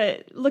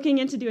looking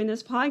into doing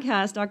this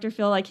podcast, Dr.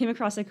 Phil, I came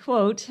across a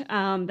quote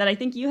that I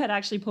think you had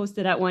actually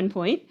posted at one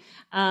point.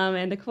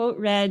 And the quote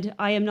read,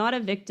 "I am not a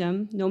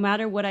victim. No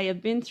matter what I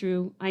have been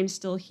through, I'm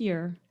still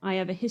here. I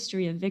have a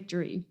history of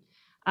victory."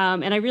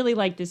 And I really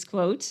like this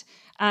quote.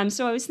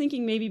 So I was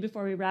thinking maybe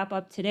before we wrap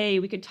up today,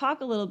 we could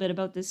talk a little bit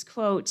about this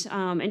quote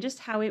and just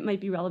how it might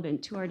be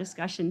relevant to our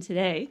discussion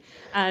today.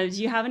 Do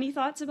you have any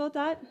thoughts about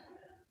that?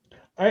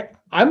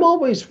 I'm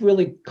always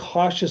really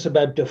cautious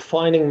about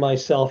defining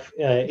myself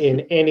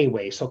in any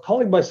way. So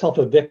calling myself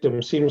a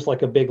victim seems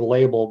like a big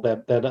label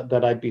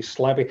that I'd be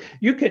slapping.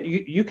 You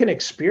can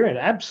experience,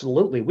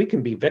 absolutely. We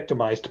can be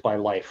victimized by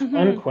life, Mm-hmm.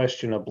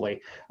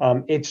 unquestionably.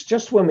 It's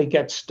just when we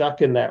get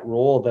stuck in that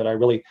role that I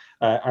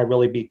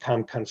really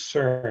become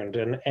concerned.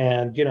 And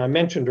I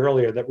mentioned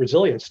earlier that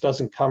resilience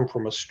doesn't come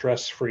from a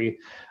stress-free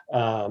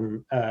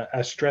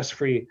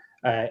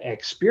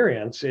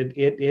experience.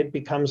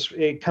 It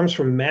comes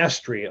from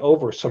mastery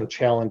over some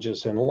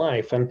challenges in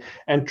life,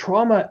 and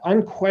trauma.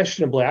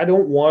 Unquestionably, I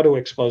don't want to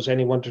expose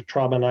anyone to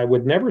trauma, and I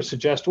would never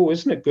suggest, oh,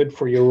 isn't it good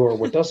for you, or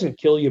what doesn't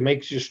kill you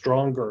makes you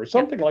stronger, or Yep.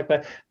 something like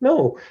that.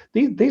 No,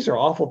 these are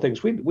awful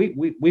things. We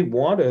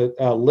want to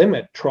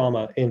limit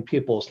trauma in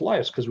people's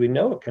lives because we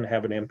know it can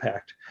have an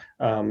impact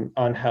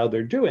on how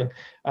they're doing.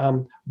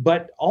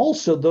 But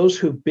also those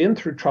who've been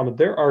through trauma,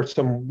 there are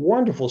some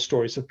wonderful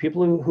stories of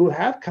people who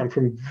have come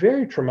from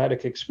very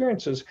traumatic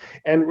experiences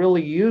and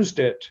really used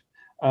it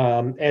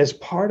as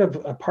part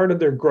of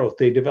their growth.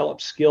 They develop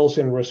skills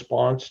in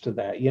response to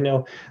that.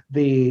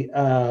 The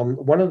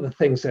one of the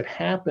things that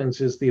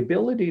happens is the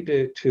ability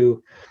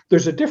to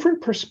there's a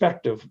different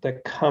perspective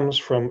that comes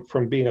from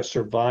being a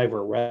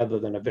survivor rather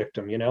than a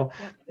victim. Yep.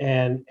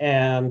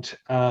 And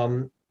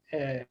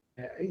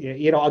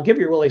I'll give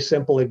you a really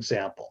simple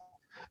example.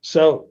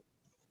 So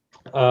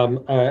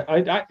I'm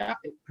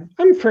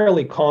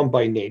fairly calm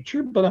by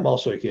nature, but I'm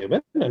also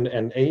human,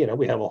 and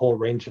we have a whole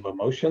range of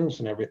emotions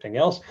and everything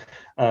else.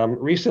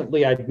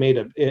 Recently, I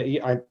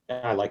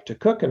like to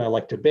cook and I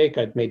like to bake.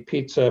 I'd made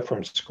pizza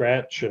from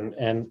scratch and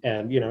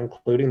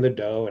including the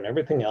dough and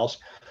everything else.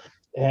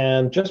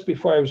 And just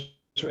before I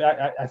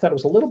thought it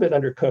was a little bit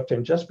undercooked,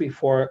 and just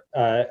before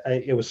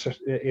it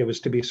was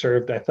to be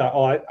served, I thought,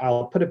 oh,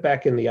 I'll put it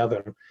back in the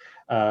oven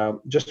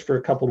just for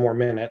a couple more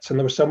minutes. And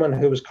there was someone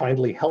who was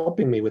kindly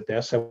helping me with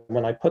this. And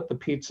when I put the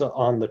pizza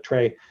on the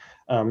tray,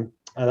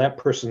 that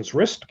person's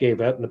wrist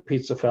gave out, and the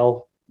pizza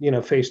fell,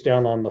 face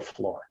down on the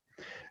floor.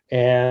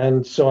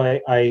 And so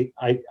I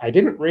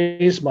didn't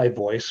raise my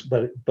voice,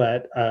 but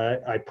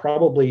I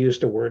probably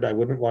used a word I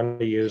wouldn't want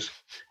to use,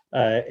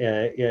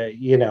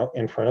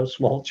 in front of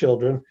small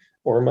children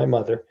or my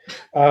mother,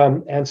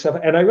 and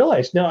I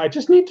realized, no, I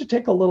just need to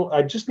take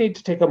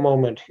a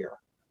moment here,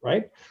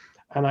 right?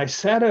 And I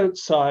sat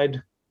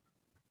outside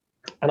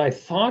and I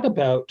thought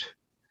about,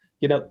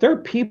 there are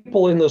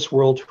people in this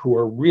world who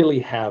are really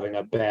having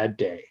a bad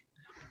day,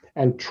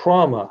 and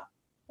trauma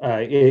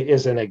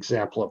is an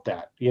example of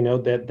that.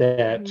 Mm-hmm.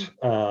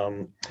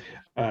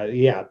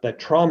 That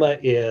trauma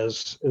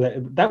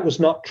that was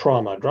not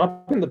trauma.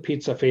 Dropping the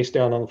pizza face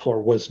down on the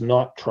floor was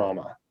not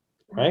trauma,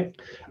 right?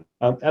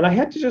 And I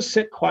had to just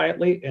sit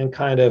quietly and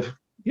kind of,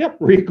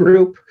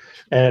 regroup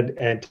and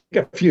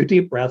take a few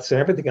deep breaths and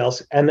everything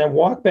else, and then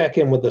walk back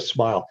in with a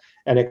smile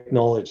and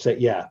acknowledge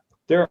that,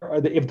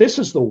 if this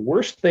is the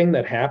worst thing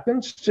that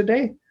happens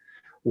today,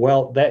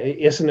 well, that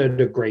isn't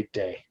it a great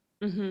day?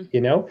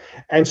 Mm-hmm.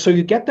 And so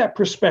you get that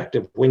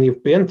perspective when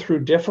you've been through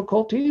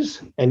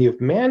difficulties and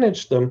you've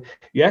managed them.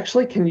 You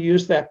actually can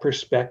use that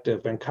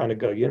perspective and kind of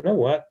go, you know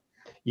what,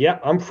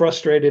 I'm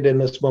frustrated in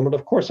this moment,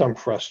 of course I'm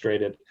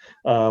frustrated,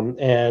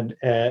 and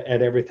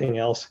everything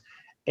else.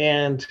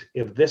 And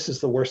if this is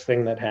the worst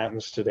thing that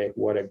happens today,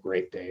 what a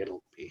great day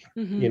it'll be.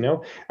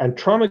 Mm-hmm. And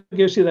trauma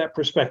gives you that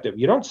perspective.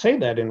 You don't say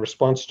that in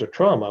response to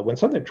trauma. When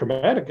something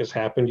traumatic has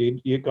happened,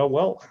 you go,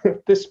 well,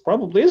 this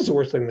probably is the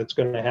worst thing that's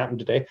going to happen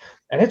today,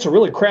 and it's a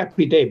really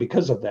crappy day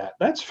because of that.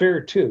 That's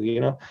fair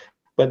too.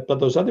 But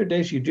those other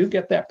days, you do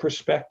get that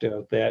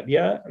perspective that,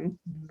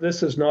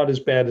 this is not as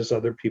bad as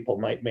other people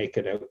might make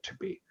it out to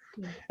be.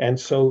 Yeah. And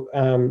so,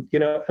 and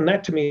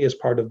that to me is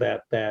part of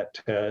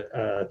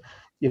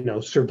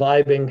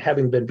surviving,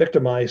 having been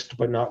victimized,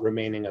 but not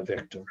remaining a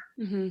victim.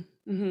 Mm-hmm.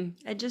 Mm-hmm.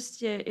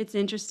 It's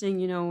interesting,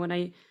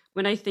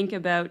 when I think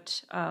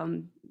about,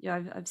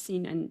 I've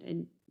seen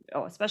and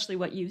especially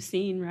what you've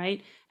seen,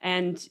 right?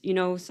 And,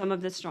 some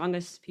of the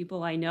strongest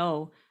people I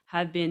know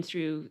have been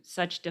through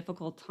such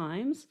difficult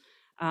times.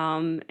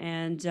 And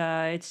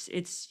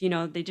it's,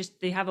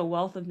 they have a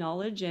wealth of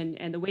knowledge,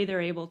 and the way they're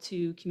able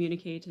to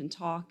communicate and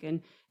talk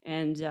and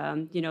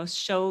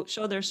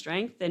show their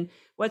strength. And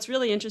what's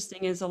really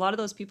interesting is a lot of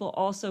those people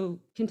also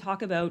can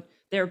talk about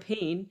their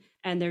pain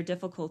and their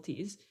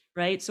difficulties,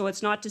 right? So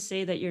it's not to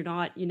say that you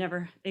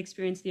never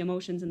experience the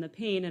emotions and the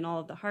pain and all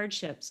of the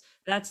hardships.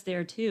 That's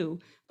there too,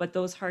 but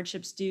those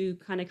hardships do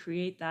kind of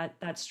create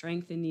that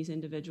strength in these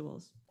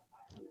individuals.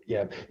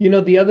 Yeah.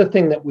 The other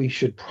thing that we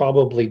should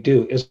probably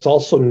do is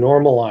also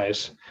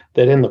normalize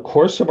that in the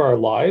course of our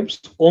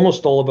lives,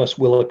 almost all of us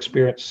will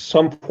experience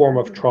some form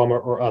of trauma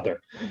or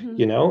other,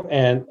 Mhm.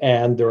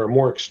 and there are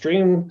more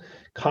extreme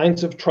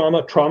kinds of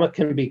trauma. Trauma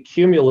can be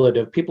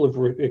cumulative. People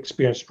have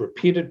experienced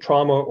repeated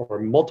trauma or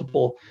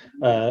multiple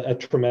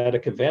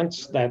traumatic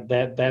events.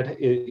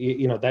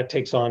 That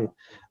takes on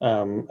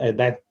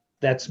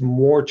that's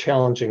more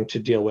challenging to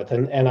deal with.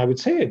 And I would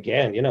say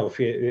again,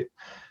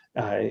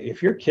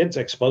 if your kid's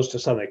exposed to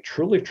something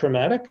truly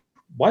traumatic,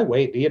 why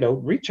wait?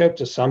 Reach out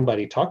to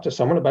somebody, talk to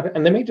someone about it,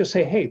 and they may just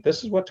say, "Hey,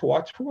 this is what to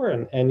watch for,"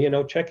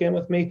 and check in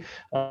with me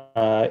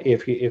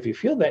if you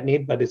feel that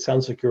need. But it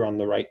sounds like you're on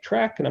the right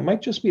track, and it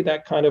might just be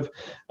that kind of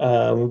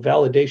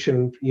validation,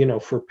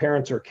 for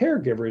parents or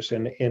caregivers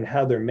in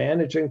how they're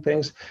managing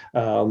things.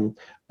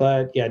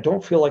 But yeah,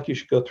 don't feel like you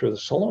should go through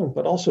this alone,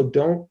 but also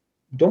don't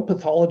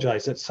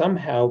pathologize that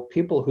somehow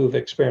people who've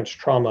experienced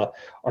trauma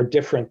are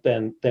different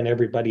than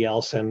everybody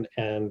else. And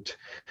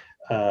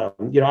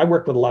I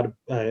work with a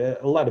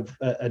lot of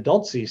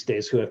adults these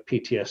days who have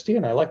PTSD,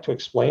 and I like to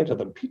explain to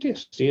them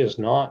PTSD is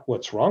not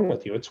what's wrong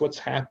with you; it's what's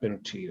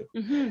happened to you.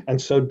 Mhm. And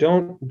so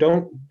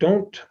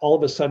don't all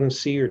of a sudden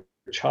see your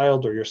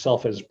child or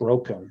yourself as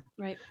broken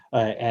Right.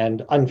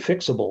 and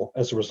unfixable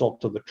as a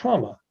result of the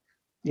trauma.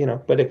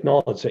 But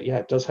acknowledge that, yeah,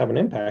 it does have an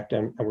impact,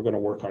 and we're going to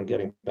work on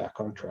getting back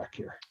on track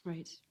here.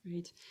 Right,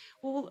 right.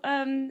 Well,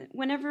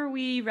 whenever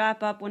we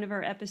wrap up one of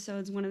our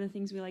episodes, one of the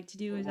things we like to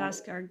do is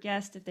ask our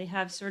guest if they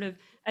have sort of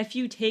a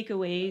few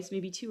takeaways,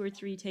 maybe 2 or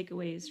 3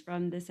 takeaways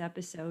from this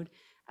episode.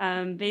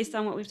 Based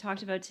on what we've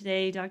talked about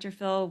today, Dr.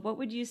 Phil, what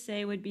would you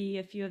say would be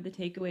a few of the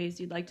takeaways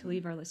you'd like to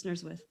leave our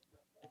listeners with?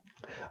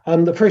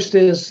 The first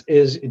is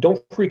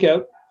don't freak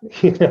out.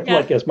 Yeah.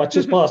 Like as much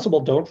as possible,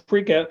 don't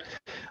freak out.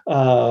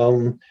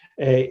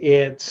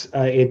 It's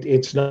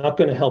not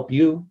going to help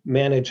you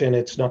manage, and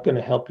it's not going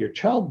to help your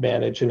child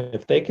manage. And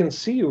if they can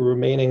see you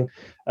remaining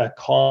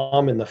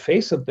calm in the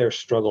face of their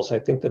struggles, I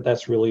think that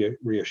that's really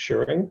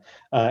reassuring,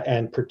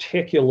 and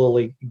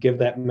particularly give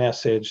that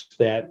message,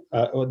 that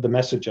the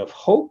message of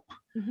hope.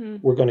 Hmm.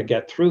 We're going to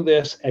get through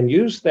this, and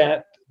use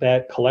that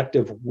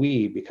collective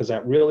we, because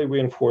that really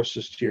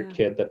reinforces to your Yeah.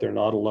 kid that they're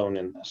not alone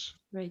in this.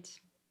 Right,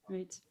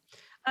 right.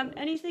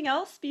 Anything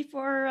else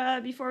before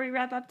we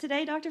wrap up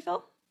today, Dr.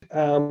 Phil?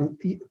 Do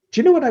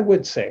you know what I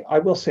would say? I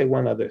will say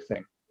one other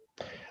thing,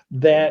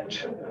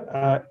 that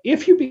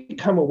if you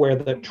become aware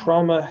that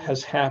trauma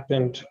has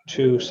happened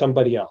to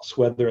somebody else,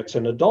 whether it's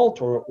an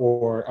adult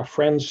or a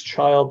friend's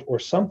child or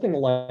something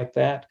like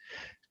that,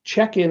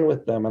 check in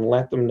with them and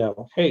let them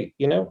know, hey,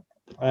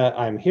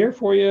 I'm here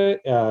for you.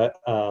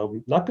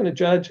 Not going to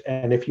judge.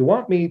 And if you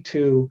want me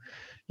to,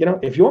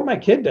 if you want my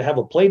kid to have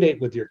a play date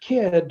with your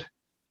kid,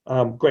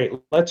 great,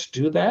 let's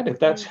do that if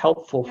that's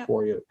helpful Yep.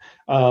 for you.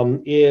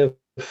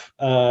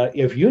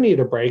 If you need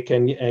a break,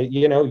 and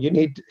you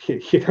need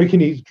you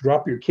need to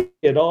drop your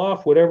kid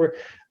off, whatever,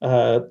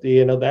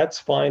 that's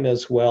fine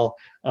as well.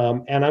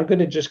 And I'm going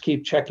to just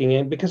keep checking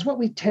in, because what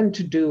we tend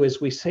to do is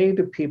we say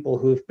to people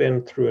who've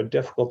been through a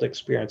difficult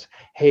experience,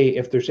 hey,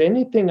 if there's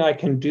anything I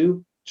can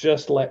do,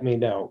 just let me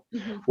know.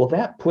 Hmm. Well,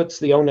 that puts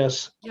the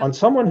onus Yep. on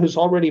someone who's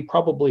already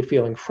probably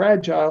feeling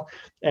fragile,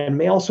 and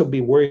may also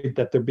be worried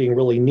that they're being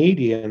really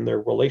needy in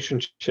their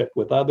relationship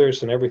with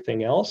others and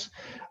everything else.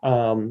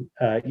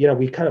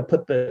 We kind of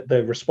put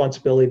the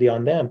responsibility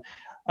on them.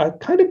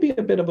 Kind of be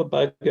a bit of a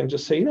bug and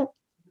just say,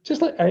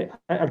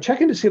 I'm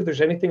checking to see if there's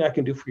anything I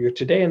can do for you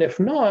today. And if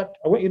not,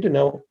 I want you to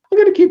know I'm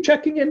going to keep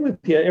checking in with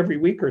you every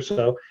week or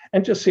so,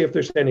 and just see if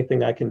there's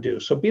anything I can do.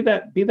 So be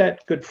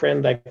that good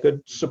friend, that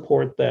good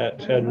support,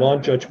 that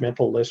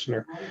non-judgmental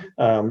listener,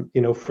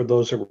 for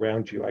those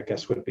around you, I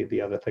guess, would be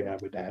the other thing I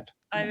would add.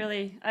 I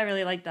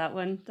really like that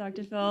one,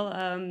 Dr. Phil.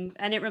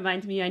 And it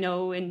reminds me, I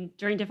know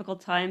during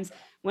difficult times,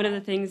 one of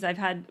the things I've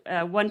had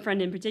one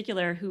friend in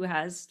particular who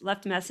has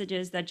left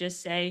messages that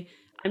just say,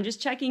 I'm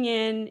just checking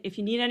in. If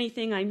you need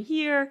anything, I'm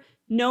here.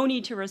 No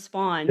need to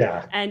respond.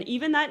 Yeah. And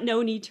even that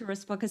no need to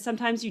respond, because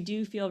sometimes you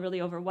do feel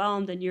really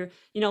overwhelmed and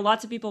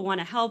lots of people want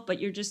to help, but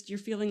you're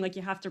feeling like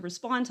you have to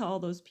respond to all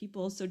those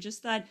people. So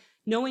just that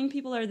knowing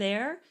people are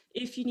there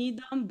if you need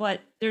them, but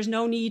there's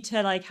no need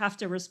to have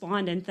to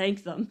respond and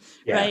thank them,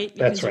 Yeah, right?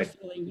 that's Because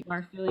right. you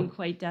are feeling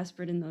quite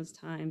desperate in those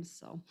times.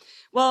 So,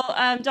 well,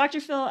 Dr.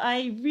 Phil,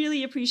 I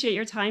really appreciate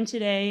your time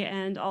today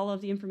and all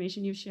of the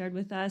information you've shared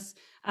with us,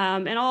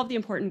 and all of the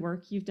important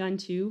work you've done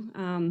too.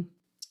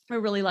 We're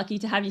really lucky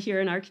to have you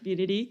here in our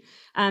community.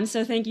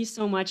 So thank you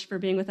so much for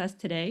being with us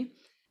today.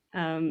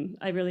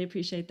 I really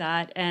appreciate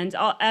that. And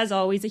as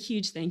always, a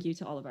huge thank you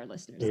to all of our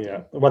listeners. Yeah.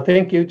 Too. Well,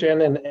 thank you,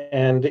 Jen.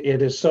 And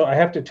it is so, I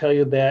have to tell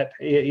you that,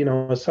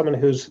 as someone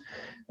who's,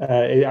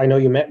 I know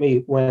you met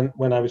me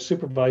when I was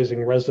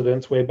supervising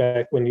residents way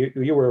back when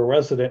you were a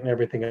resident and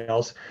everything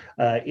else.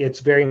 It's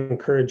very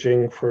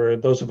encouraging for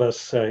those of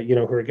us, who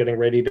are getting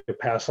ready to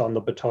pass on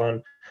the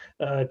baton,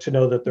 to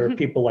know that there are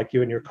people like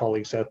you and your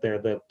colleagues out there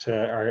that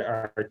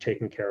are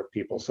taking care of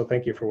people. So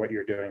thank you for what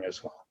you're doing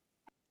as well.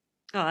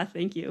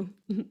 Thank you.